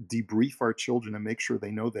debrief our children and make sure they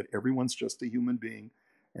know that everyone's just a human being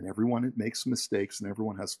and everyone makes mistakes and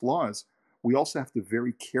everyone has flaws, we also have to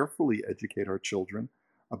very carefully educate our children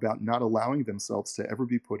about not allowing themselves to ever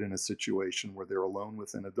be put in a situation where they're alone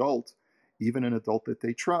with an adult, even an adult that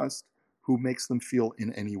they trust, who makes them feel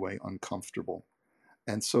in any way uncomfortable.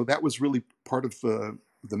 And so that was really part of the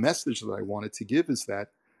message that I wanted to give, is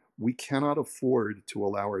that we cannot afford to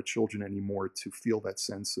allow our children anymore to feel that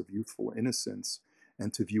sense of youthful innocence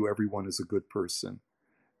and to view everyone as a good person.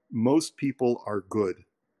 Most people are good,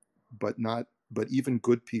 but even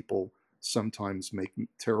good people sometimes make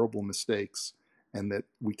terrible mistakes, and that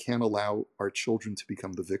we can't allow our children to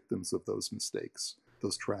become the victims of those mistakes,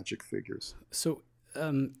 those tragic figures. So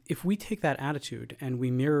if we take that attitude and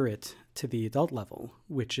we mirror it to the adult level,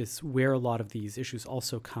 which is where a lot of these issues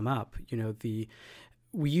also come up,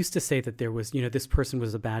 we used to say that there was, this person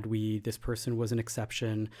was a bad weed, this person was an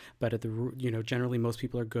exception, but generally most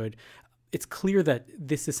people are good. It's clear that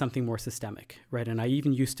this is something more systemic, right? And I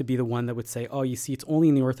even used to be the one that would say, oh, you see, it's only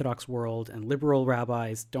in the Orthodox world and liberal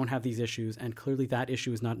rabbis don't have these issues. And clearly that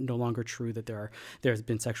issue is no longer true, that there's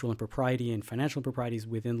been sexual impropriety and financial improprieties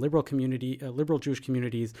within liberal Jewish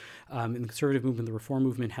communities. And the conservative movement, the Reform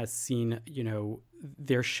movement has seen,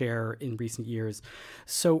 their share in recent years.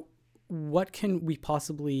 So what can we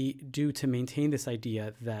possibly do to maintain this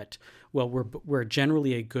idea that, well, we're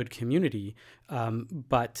generally a good community,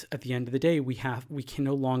 but at the end of the day, we can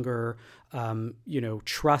no longer,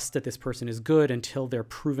 trust that this person is good until they're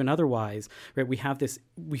proven otherwise, right?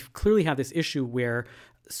 We clearly have this issue where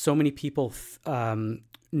so many people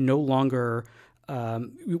no longer,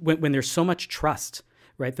 when there's so much trust,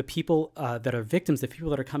 right? The people that are victims, the people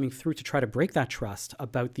that are coming through to try to break that trust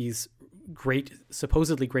about these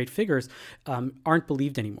supposedly great figures, aren't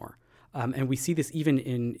believed anymore. And we see this even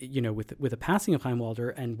in, with the passing of Chaim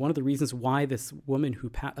Walder. And one of the reasons why this woman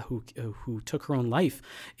who took her own life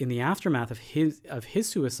in the aftermath of his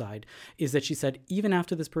suicide is that she said, even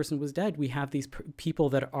after this person was dead, we have these people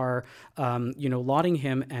that are, lauding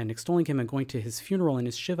him and extolling him and going to his funeral and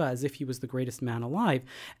his shiva as if he was the greatest man alive.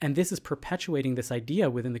 And this is perpetuating this idea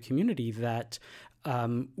within the community that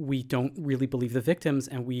we don't really believe the victims,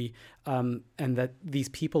 and and that these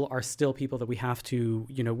people are still people that we have to,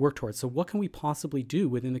 work towards. So what can we possibly do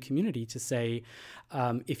within the community to say,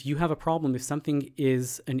 if you have a problem, if something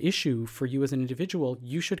is an issue for you as an individual,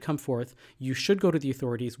 you should come forth, you should go to the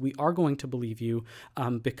authorities, we are going to believe you,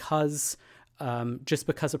 because just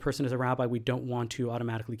because a person is a rabbi, we don't want to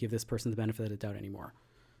automatically give this person the benefit of the doubt anymore.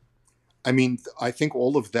 I mean, I think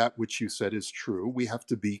all of that which you said is true. We have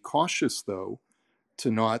to be cautious, though, to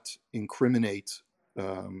not incriminate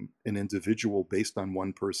an individual based on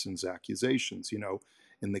one person's accusations.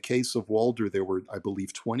 In the case of Walder, there were, I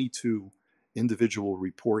believe, 22 individual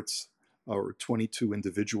reports or 22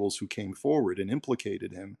 individuals who came forward and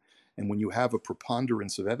implicated him. And when you have a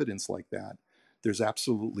preponderance of evidence like that, there's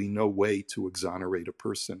absolutely no way to exonerate a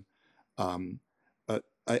person.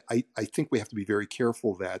 I think we have to be very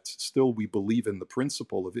careful that still we believe in the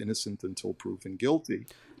principle of innocent until proven guilty.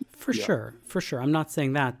 For sure. I'm not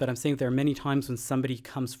saying that, but I'm saying there are many times when somebody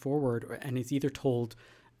comes forward and is either told,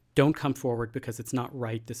 don't come forward because it's not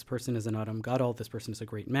right, this person is an Adam Gadol, this person is a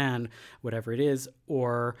great man, whatever it is,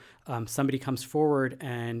 or somebody comes forward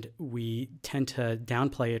and we tend to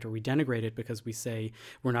downplay it or we denigrate it because we say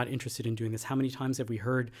we're not interested in doing this. How many times have we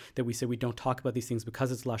heard that we say we don't talk about these things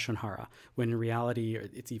because it's Lashon Hara, when in reality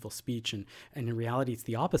it's evil speech, and in reality it's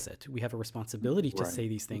the opposite. We have a responsibility to say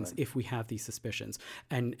these things if we have these suspicions.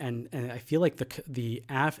 And I feel like the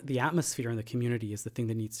atmosphere in the community is the thing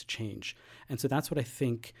that needs to change. And so that's what I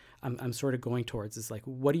think I'm sort of going towards, is like,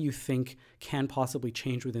 what do you think can possibly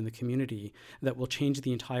change within the community that will change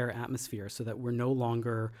the entire atmosphere so that we're no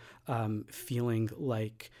longer feeling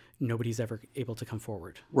like nobody's ever able to come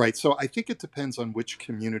forward? Right. So I think it depends on which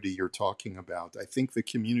community you're talking about. I think the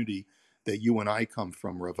community that you and I come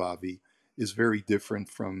from, Rav Avi, is very different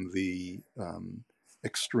from the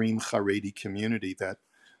extreme Haredi community that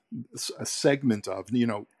a segment of,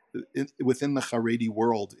 within the Haredi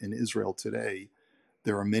world in Israel today,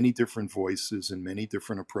 there are many different voices and many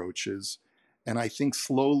different approaches. And I think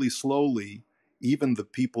slowly, even the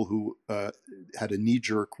people who had a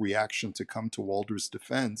knee-jerk reaction to come to Walder's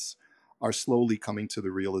defense are slowly coming to the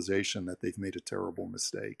realization that they've made a terrible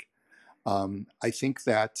mistake. I think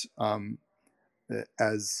that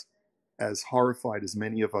as horrified as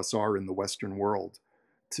many of us are in the Western world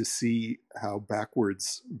to see how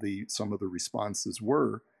backwards some of the responses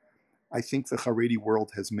were, I think the Haredi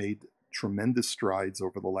world has made tremendous strides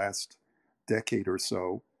over the last decade or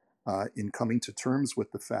so in coming to terms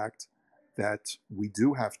with the fact that we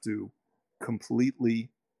do have to completely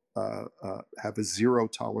have a zero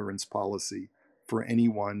tolerance policy for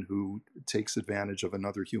anyone who takes advantage of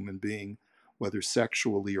another human being whether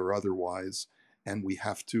sexually or otherwise, and we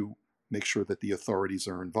have to make sure that the authorities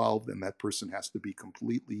are involved, and that person has to be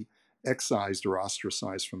completely excised or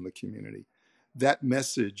ostracized from the community. That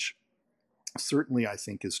message certainly, I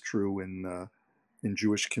think, is true in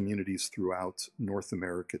Jewish communities throughout North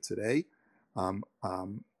America today.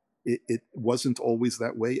 It wasn't always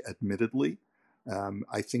that way, admittedly.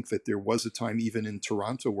 I think that there was a time, even in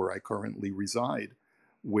Toronto, where I currently reside,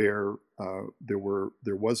 where there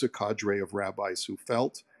was a cadre of rabbis who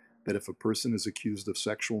felt that if a person is accused of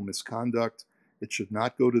sexual misconduct, it should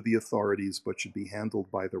not go to the authorities, but should be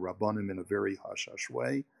handled by the rabbanim in a very hush-hush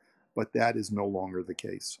way. But that is no longer the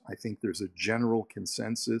case. I think there's a general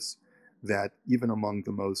consensus that even among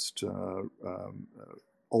the most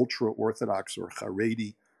ultra-Orthodox or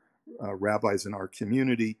Haredi rabbis in our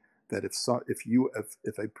community, that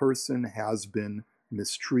if a person has been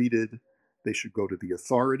mistreated, they should go to the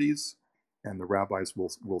authorities, and the rabbis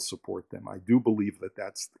will support them. I do believe that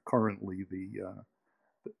that's currently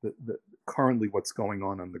currently what's going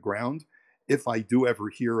on the ground. If I do ever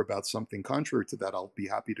hear about something contrary to that, I'll be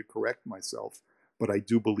happy to correct myself. But I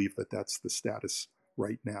do believe that that's the status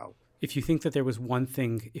right now. If you think that there was one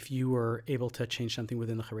thing, if you were able to change something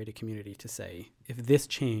within the Haredi community to say, if this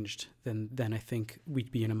changed, then I think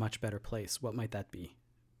we'd be in a much better place, what might that be?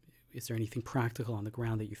 Is there anything practical on the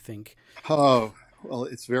ground that you think? Oh, well,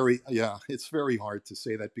 it's very hard to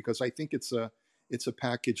say that, because I think it's a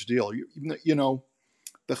package deal. You know,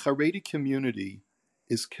 the Haredi community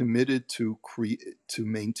is committed to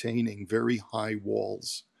maintaining very high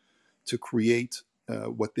walls to create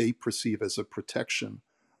what they perceive as a protection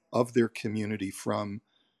of their community from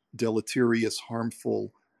deleterious,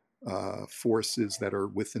 harmful forces that are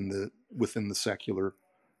within the secular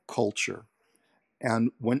culture.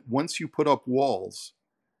 And once you put up walls,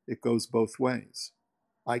 it goes both ways.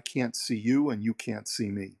 I can't see you and you can't see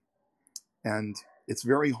me. And it's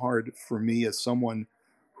very hard for me, as someone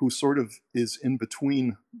who sort of is in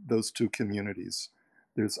between those two communities.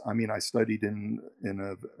 I studied in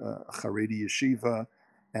a Haredi yeshiva,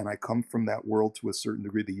 and I come from that world to a certain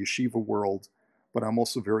degree, the yeshiva world, but I'm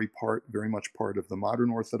also very much part of the modern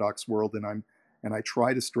Orthodox world, and I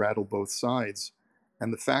try to straddle both sides.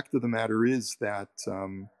 And the fact of the matter is that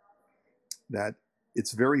that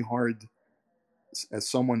it's very hard, as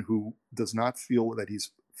someone who does not feel that he's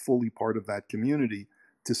fully part of that community,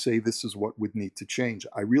 to say this is what would need to change.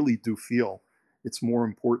 I really do feel it's more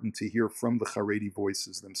important to hear from the Haredi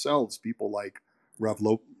voices themselves, people like Rav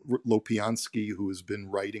Lopiansky, who has been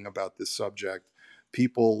writing about this subject,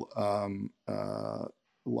 people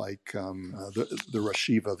like the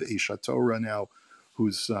Rashiv of Eish HaTorah now,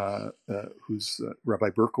 who's Rabbi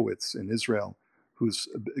Berkowitz in Israel, who's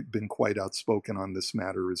been quite outspoken on this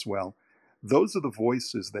matter as well. Those are the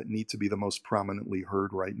voices that need to be the most prominently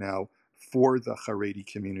heard right now for the Haredi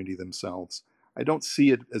community themselves. I don't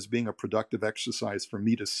see it as being a productive exercise for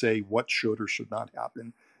me to say what should or should not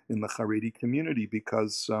happen in the Haredi community,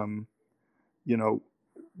 because,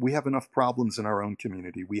 we have enough problems in our own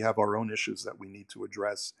community. We have our own issues that we need to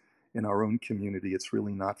address in our own community. It's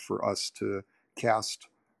really not for us to cast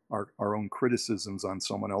our own criticisms on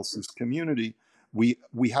someone else's community. We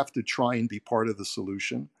have to try and be part of the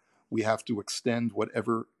solution. We have to extend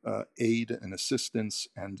whatever aid and assistance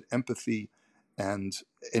and empathy and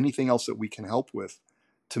anything else that we can help with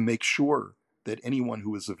to make sure that anyone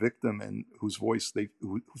who is a victim and whose voice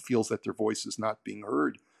who feels that their voice is not being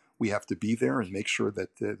heard, we have to be there and make sure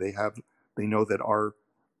that they know that our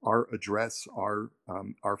address,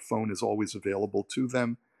 our phone is always available to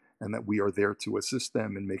them, and that we are there to assist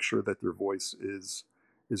them and make sure that their voice is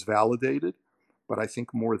validated. But I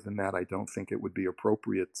think more than that, I don't think it would be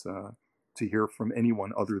appropriate to hear from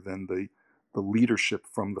anyone other than the leadership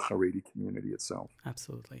from the Haredi community itself.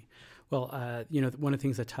 Absolutely. Well, one of the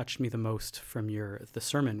things that touched me the most from the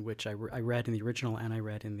sermon, which I read in the original and I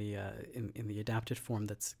read in the adapted form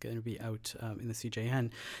that's going to be out in the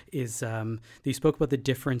CJN, is that you spoke about the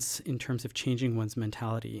difference in terms of changing one's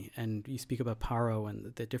mentality, and you speak about paro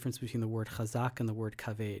and the difference between the word chazak and the word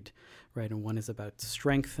kaved, right? And one is about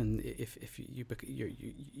strength, and if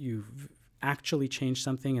you've actually change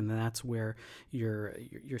something, and that's where your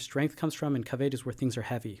strength comes from, and kaved is where things are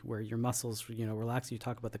heavy, where your muscles relax. You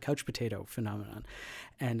talk about the couch potato phenomenon,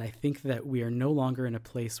 and I think that we are no longer in a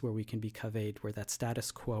place where we can be kaved, where that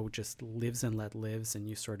status quo just lives and let lives, and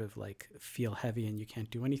you sort of like feel heavy and you can't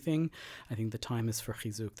do anything. I think the time is for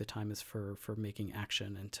chizuk, the time is for making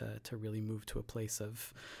action, and to really move to a place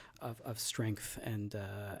of of strength, and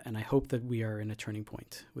I hope that we are in a turning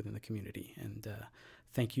point within the community. And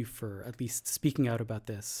thank you for at least speaking out about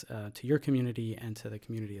this to your community and to the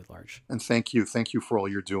community at large. And thank you for all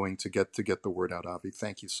you're doing to get the word out, Avi.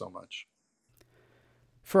 Thank you so much.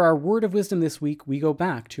 For our word of wisdom this week, we go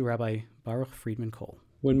back to Rabbi Baruch Friedman Cole.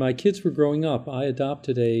 When my kids were growing up, I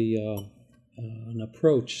adopted an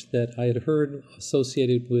approach that I had heard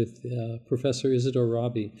associated with Professor Isidore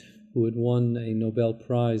Rabi, who had won a Nobel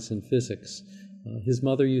Prize in physics. His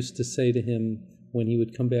mother used to say to him when he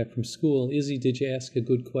would come back from school, "Izzy, did you ask a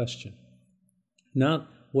good question?" Not,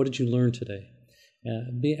 "What did you learn today?"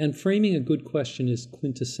 And framing a good question is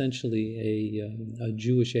quintessentially a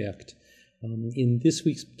Jewish act. In this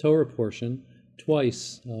week's Torah portion,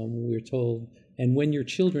 twice we're told, "And when your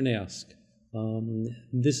children ask,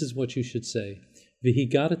 this is what you should say.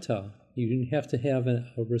 Vihigadata," you have to have a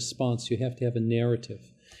response, you have to have a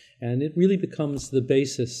narrative. And it really becomes the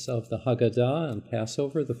basis of the Haggadah and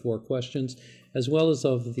Passover, the 4 questions, as well as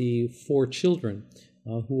of the 4 children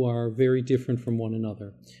who are very different from one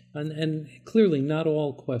another. And clearly not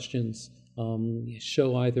all questions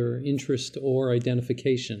show either interest or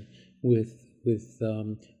identification with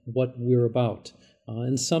what we're about.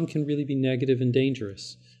 And some can really be negative and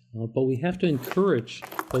dangerous. But we have to encourage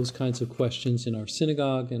those kinds of questions in our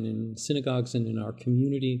synagogue and in synagogues and in our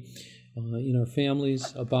community, in our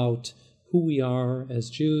families, about who we are as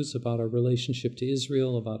Jews, about our relationship to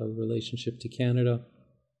Israel, about our relationship to Canada.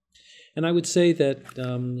 And I would say that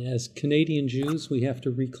as Canadian Jews, we have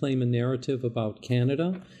to reclaim a narrative about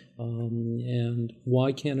Canada and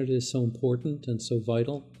why Canada is so important and so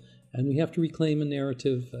vital. And we have to reclaim a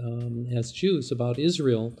narrative as Jews about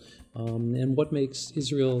Israel and what makes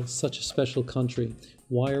Israel such a special country.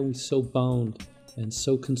 Why are we so bound and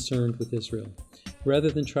so concerned with Israel? Rather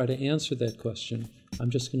than try to answer that question,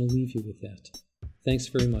 I'm just going to leave you with that. Thanks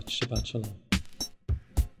very much. Shabbat Shalom.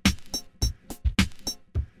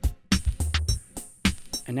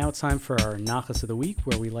 And now it's time for our Nachas of the Week,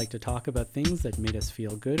 where we like to talk about things that made us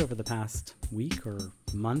feel good over the past week or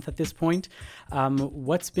month at this point.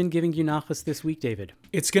 What's been giving you Nachas this week, David?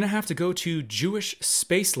 It's going to have to go to Jewish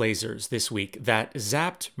space lasers this week that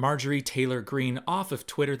zapped Marjorie Taylor Greene off of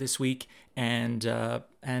Twitter this week and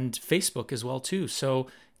Facebook as well, too. So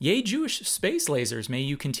yay, Jewish space lasers. May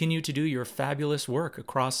you continue to do your fabulous work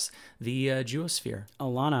across the Jewosphere.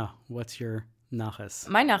 Alana, what's your Nachas?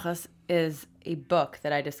 My Nachas is a book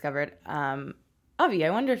that I discovered. Avi, I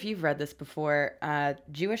wonder if you've read this before.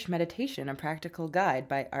 Jewish Meditation, A Practical Guide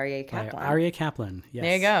by Aryeh Kaplan. Aryeh Kaplan, yes.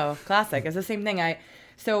 There you go. Classic. It's the same thing.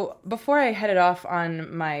 So before I headed off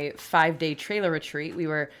on my 5-day trailer retreat, we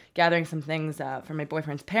were gathering some things for my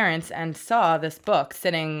boyfriend's parents and saw this book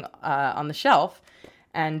sitting on the shelf.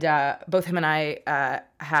 And both him and I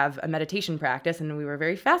have a meditation practice, and we were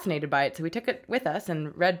very fascinated by it. So we took it with us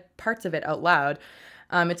and read parts of it out loud.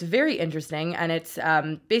 It's very interesting, and it's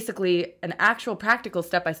basically an actual practical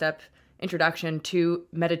step-by-step introduction to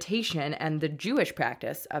meditation and the Jewish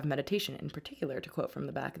practice of meditation in particular, to quote from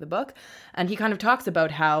the back of the book. And he kind of talks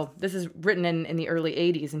about how this is written in the early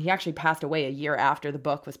 80s, and he actually passed away a year after the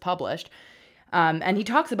book was published. And he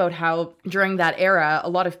talks about how during that era, a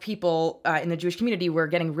lot of people in the Jewish community were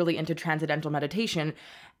getting really into transcendental meditation.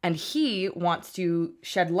 And he wants to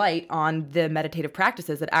shed light on the meditative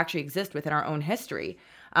practices that actually exist within our own history,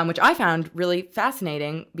 which I found really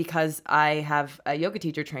fascinating because I have a yoga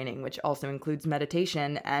teacher training, which also includes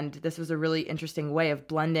meditation. And this was a really interesting way of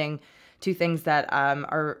blending two things that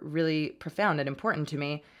are really profound and important to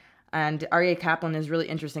me. And Aryeh Kaplan is really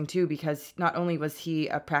interesting, too, because not only was he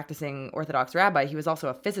a practicing Orthodox rabbi, he was also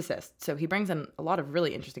a physicist. So he brings in a lot of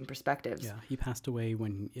really interesting perspectives. Yeah, he passed away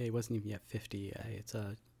when he wasn't even yet 50. It's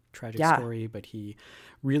a tragic story, but he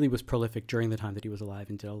really was prolific during the time that he was alive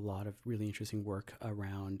and did a lot of really interesting work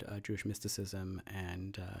around Jewish mysticism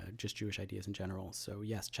and just Jewish ideas in general. So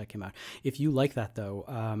yes, check him out. If you like that, though,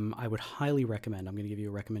 I would highly recommend, I'm going to give you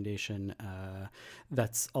a recommendation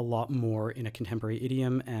that's a lot more in a contemporary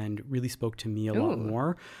idiom and really spoke to me a lot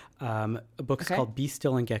more. A book is called Be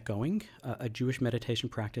Still and Get Going, a Jewish meditation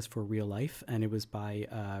practice for real life. And it was by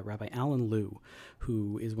Rabbi Alan Liu,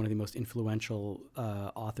 who is one of the most influential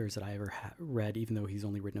authors that I ever read, even though he's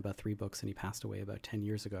only written about 3 books and he passed away about 10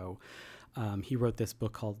 years ago. He wrote this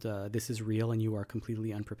book called This is Real and You Are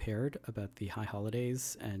Completely Unprepared, about the high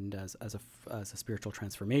holidays and as a spiritual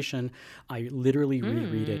transformation. I literally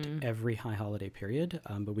reread it every high holiday period,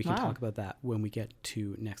 but we can talk about that when we get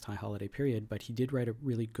to next high holiday period. But he did write a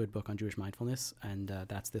really good book on Jewish mindfulness, and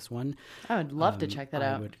that's this one. I would love to check that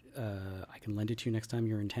out. I can lend it to you next time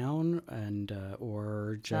you're in town, and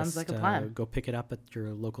or just like a plan. Go pick it up at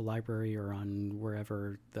your local local library or on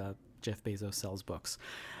wherever the Jeff Bezos sells books.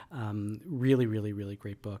 Really, really, really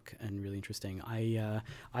great book and really interesting.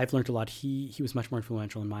 I've learned a lot. He was much more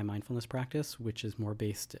influential in my mindfulness practice, which is more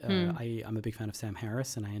based. I'm a big fan of Sam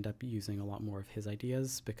Harris, and I end up using a lot more of his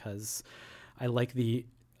ideas because I like the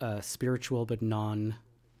spiritual but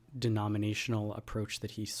non-denominational approach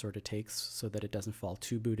that he sort of takes, so that it doesn't fall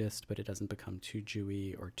too Buddhist, but it doesn't become too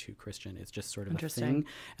Jewy or too Christian. It's just sort of a thing,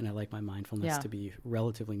 and I like my mindfulness to be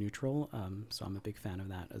relatively neutral, so I'm a big fan of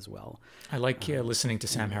that as well. I like listening to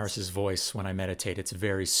Sam Harris's voice when I meditate. It's a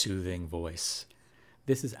very soothing voice.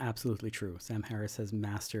 This is absolutely true. Sam Harris has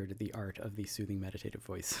mastered the art of the soothing meditative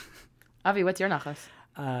voice. Avi, what's your nachas?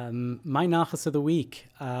 My nachas of the week.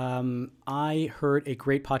 I heard a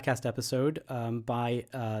great podcast episode by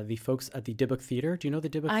the folks at the Dybbuk Theater. Do you know the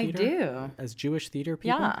Dybbuk Theater? I do. As Jewish theater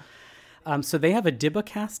people? Yeah. So they have a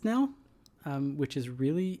Dybbukcast now, which is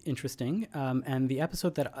really interesting. And the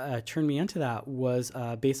episode that turned me into that was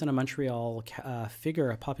based on a Montreal figure,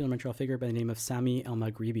 a popular Montreal figure by the name of Sami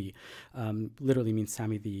El-Maghribi. Literally means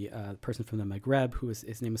Sami, the person from the Maghreb,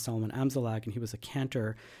 his name is Solomon Amzalag, and he was a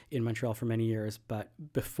cantor in Montreal for many years. But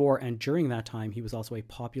before and during that time, he was also a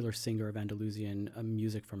popular singer of Andalusian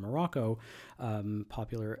music from Morocco,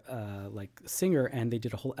 popular singer, and they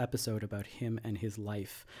did a whole episode about him and his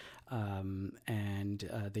life. And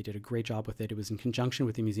they did a great job with it. It was in conjunction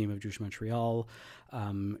with the Museum of Jewish Montreal.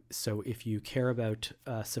 So if you care about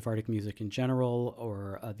Sephardic music in general,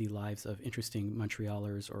 or the lives of interesting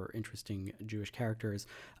Montrealers or interesting Jewish characters,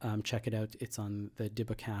 check it out. It's on the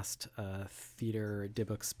Dybbukcast Theater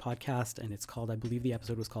Dybbuk's podcast, and it's called, I believe the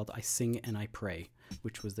episode was called I Sing and I Pray,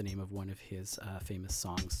 which was the name of one of his famous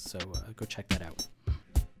songs. So go check that out.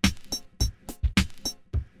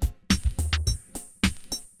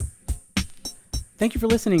 Thank you for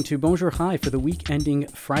listening to Bonjour Chai for the week ending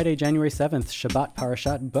Friday, January 7th, Shabbat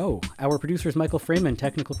Parashat Bo. Our producer is Michael Freeman.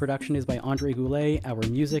 Technical production is by Andre Goulet. Our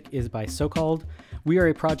music is by So-Called. We are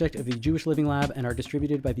a project of the Jewish Living Lab and are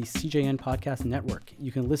distributed by the CJN Podcast Network.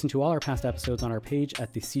 You can listen to all our past episodes on our page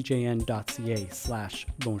at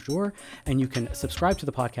thecjn.ca/bonjour, and you can subscribe to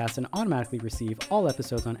the podcast and automatically receive all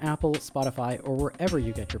episodes on Apple, Spotify, or wherever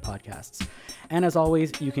you get your podcasts. And as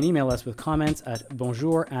always, you can email us with comments at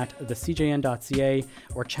bonjour@thecjn.ca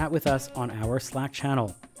or chat with us on our Slack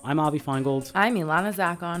channel. I'm Avi Feingold. I'm Ilana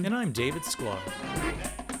Zakon. And I'm David Sklar.